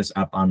we'll get this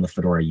up on the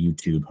Fedora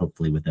YouTube,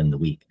 hopefully within the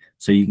week.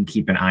 So you can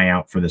keep an eye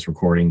out for this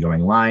recording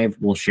going live.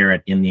 We'll share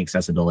it in the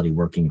Accessibility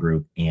Working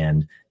Group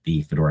and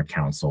the Fedora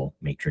Council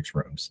matrix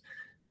rooms.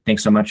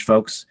 Thanks so much,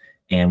 folks,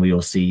 and we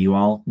will see you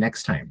all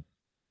next time.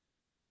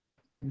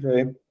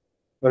 Okay.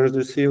 Pleasure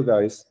to see you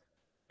guys.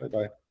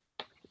 Bye-bye.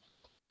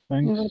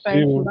 Thanks.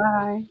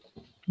 Bye.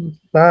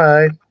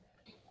 Bye.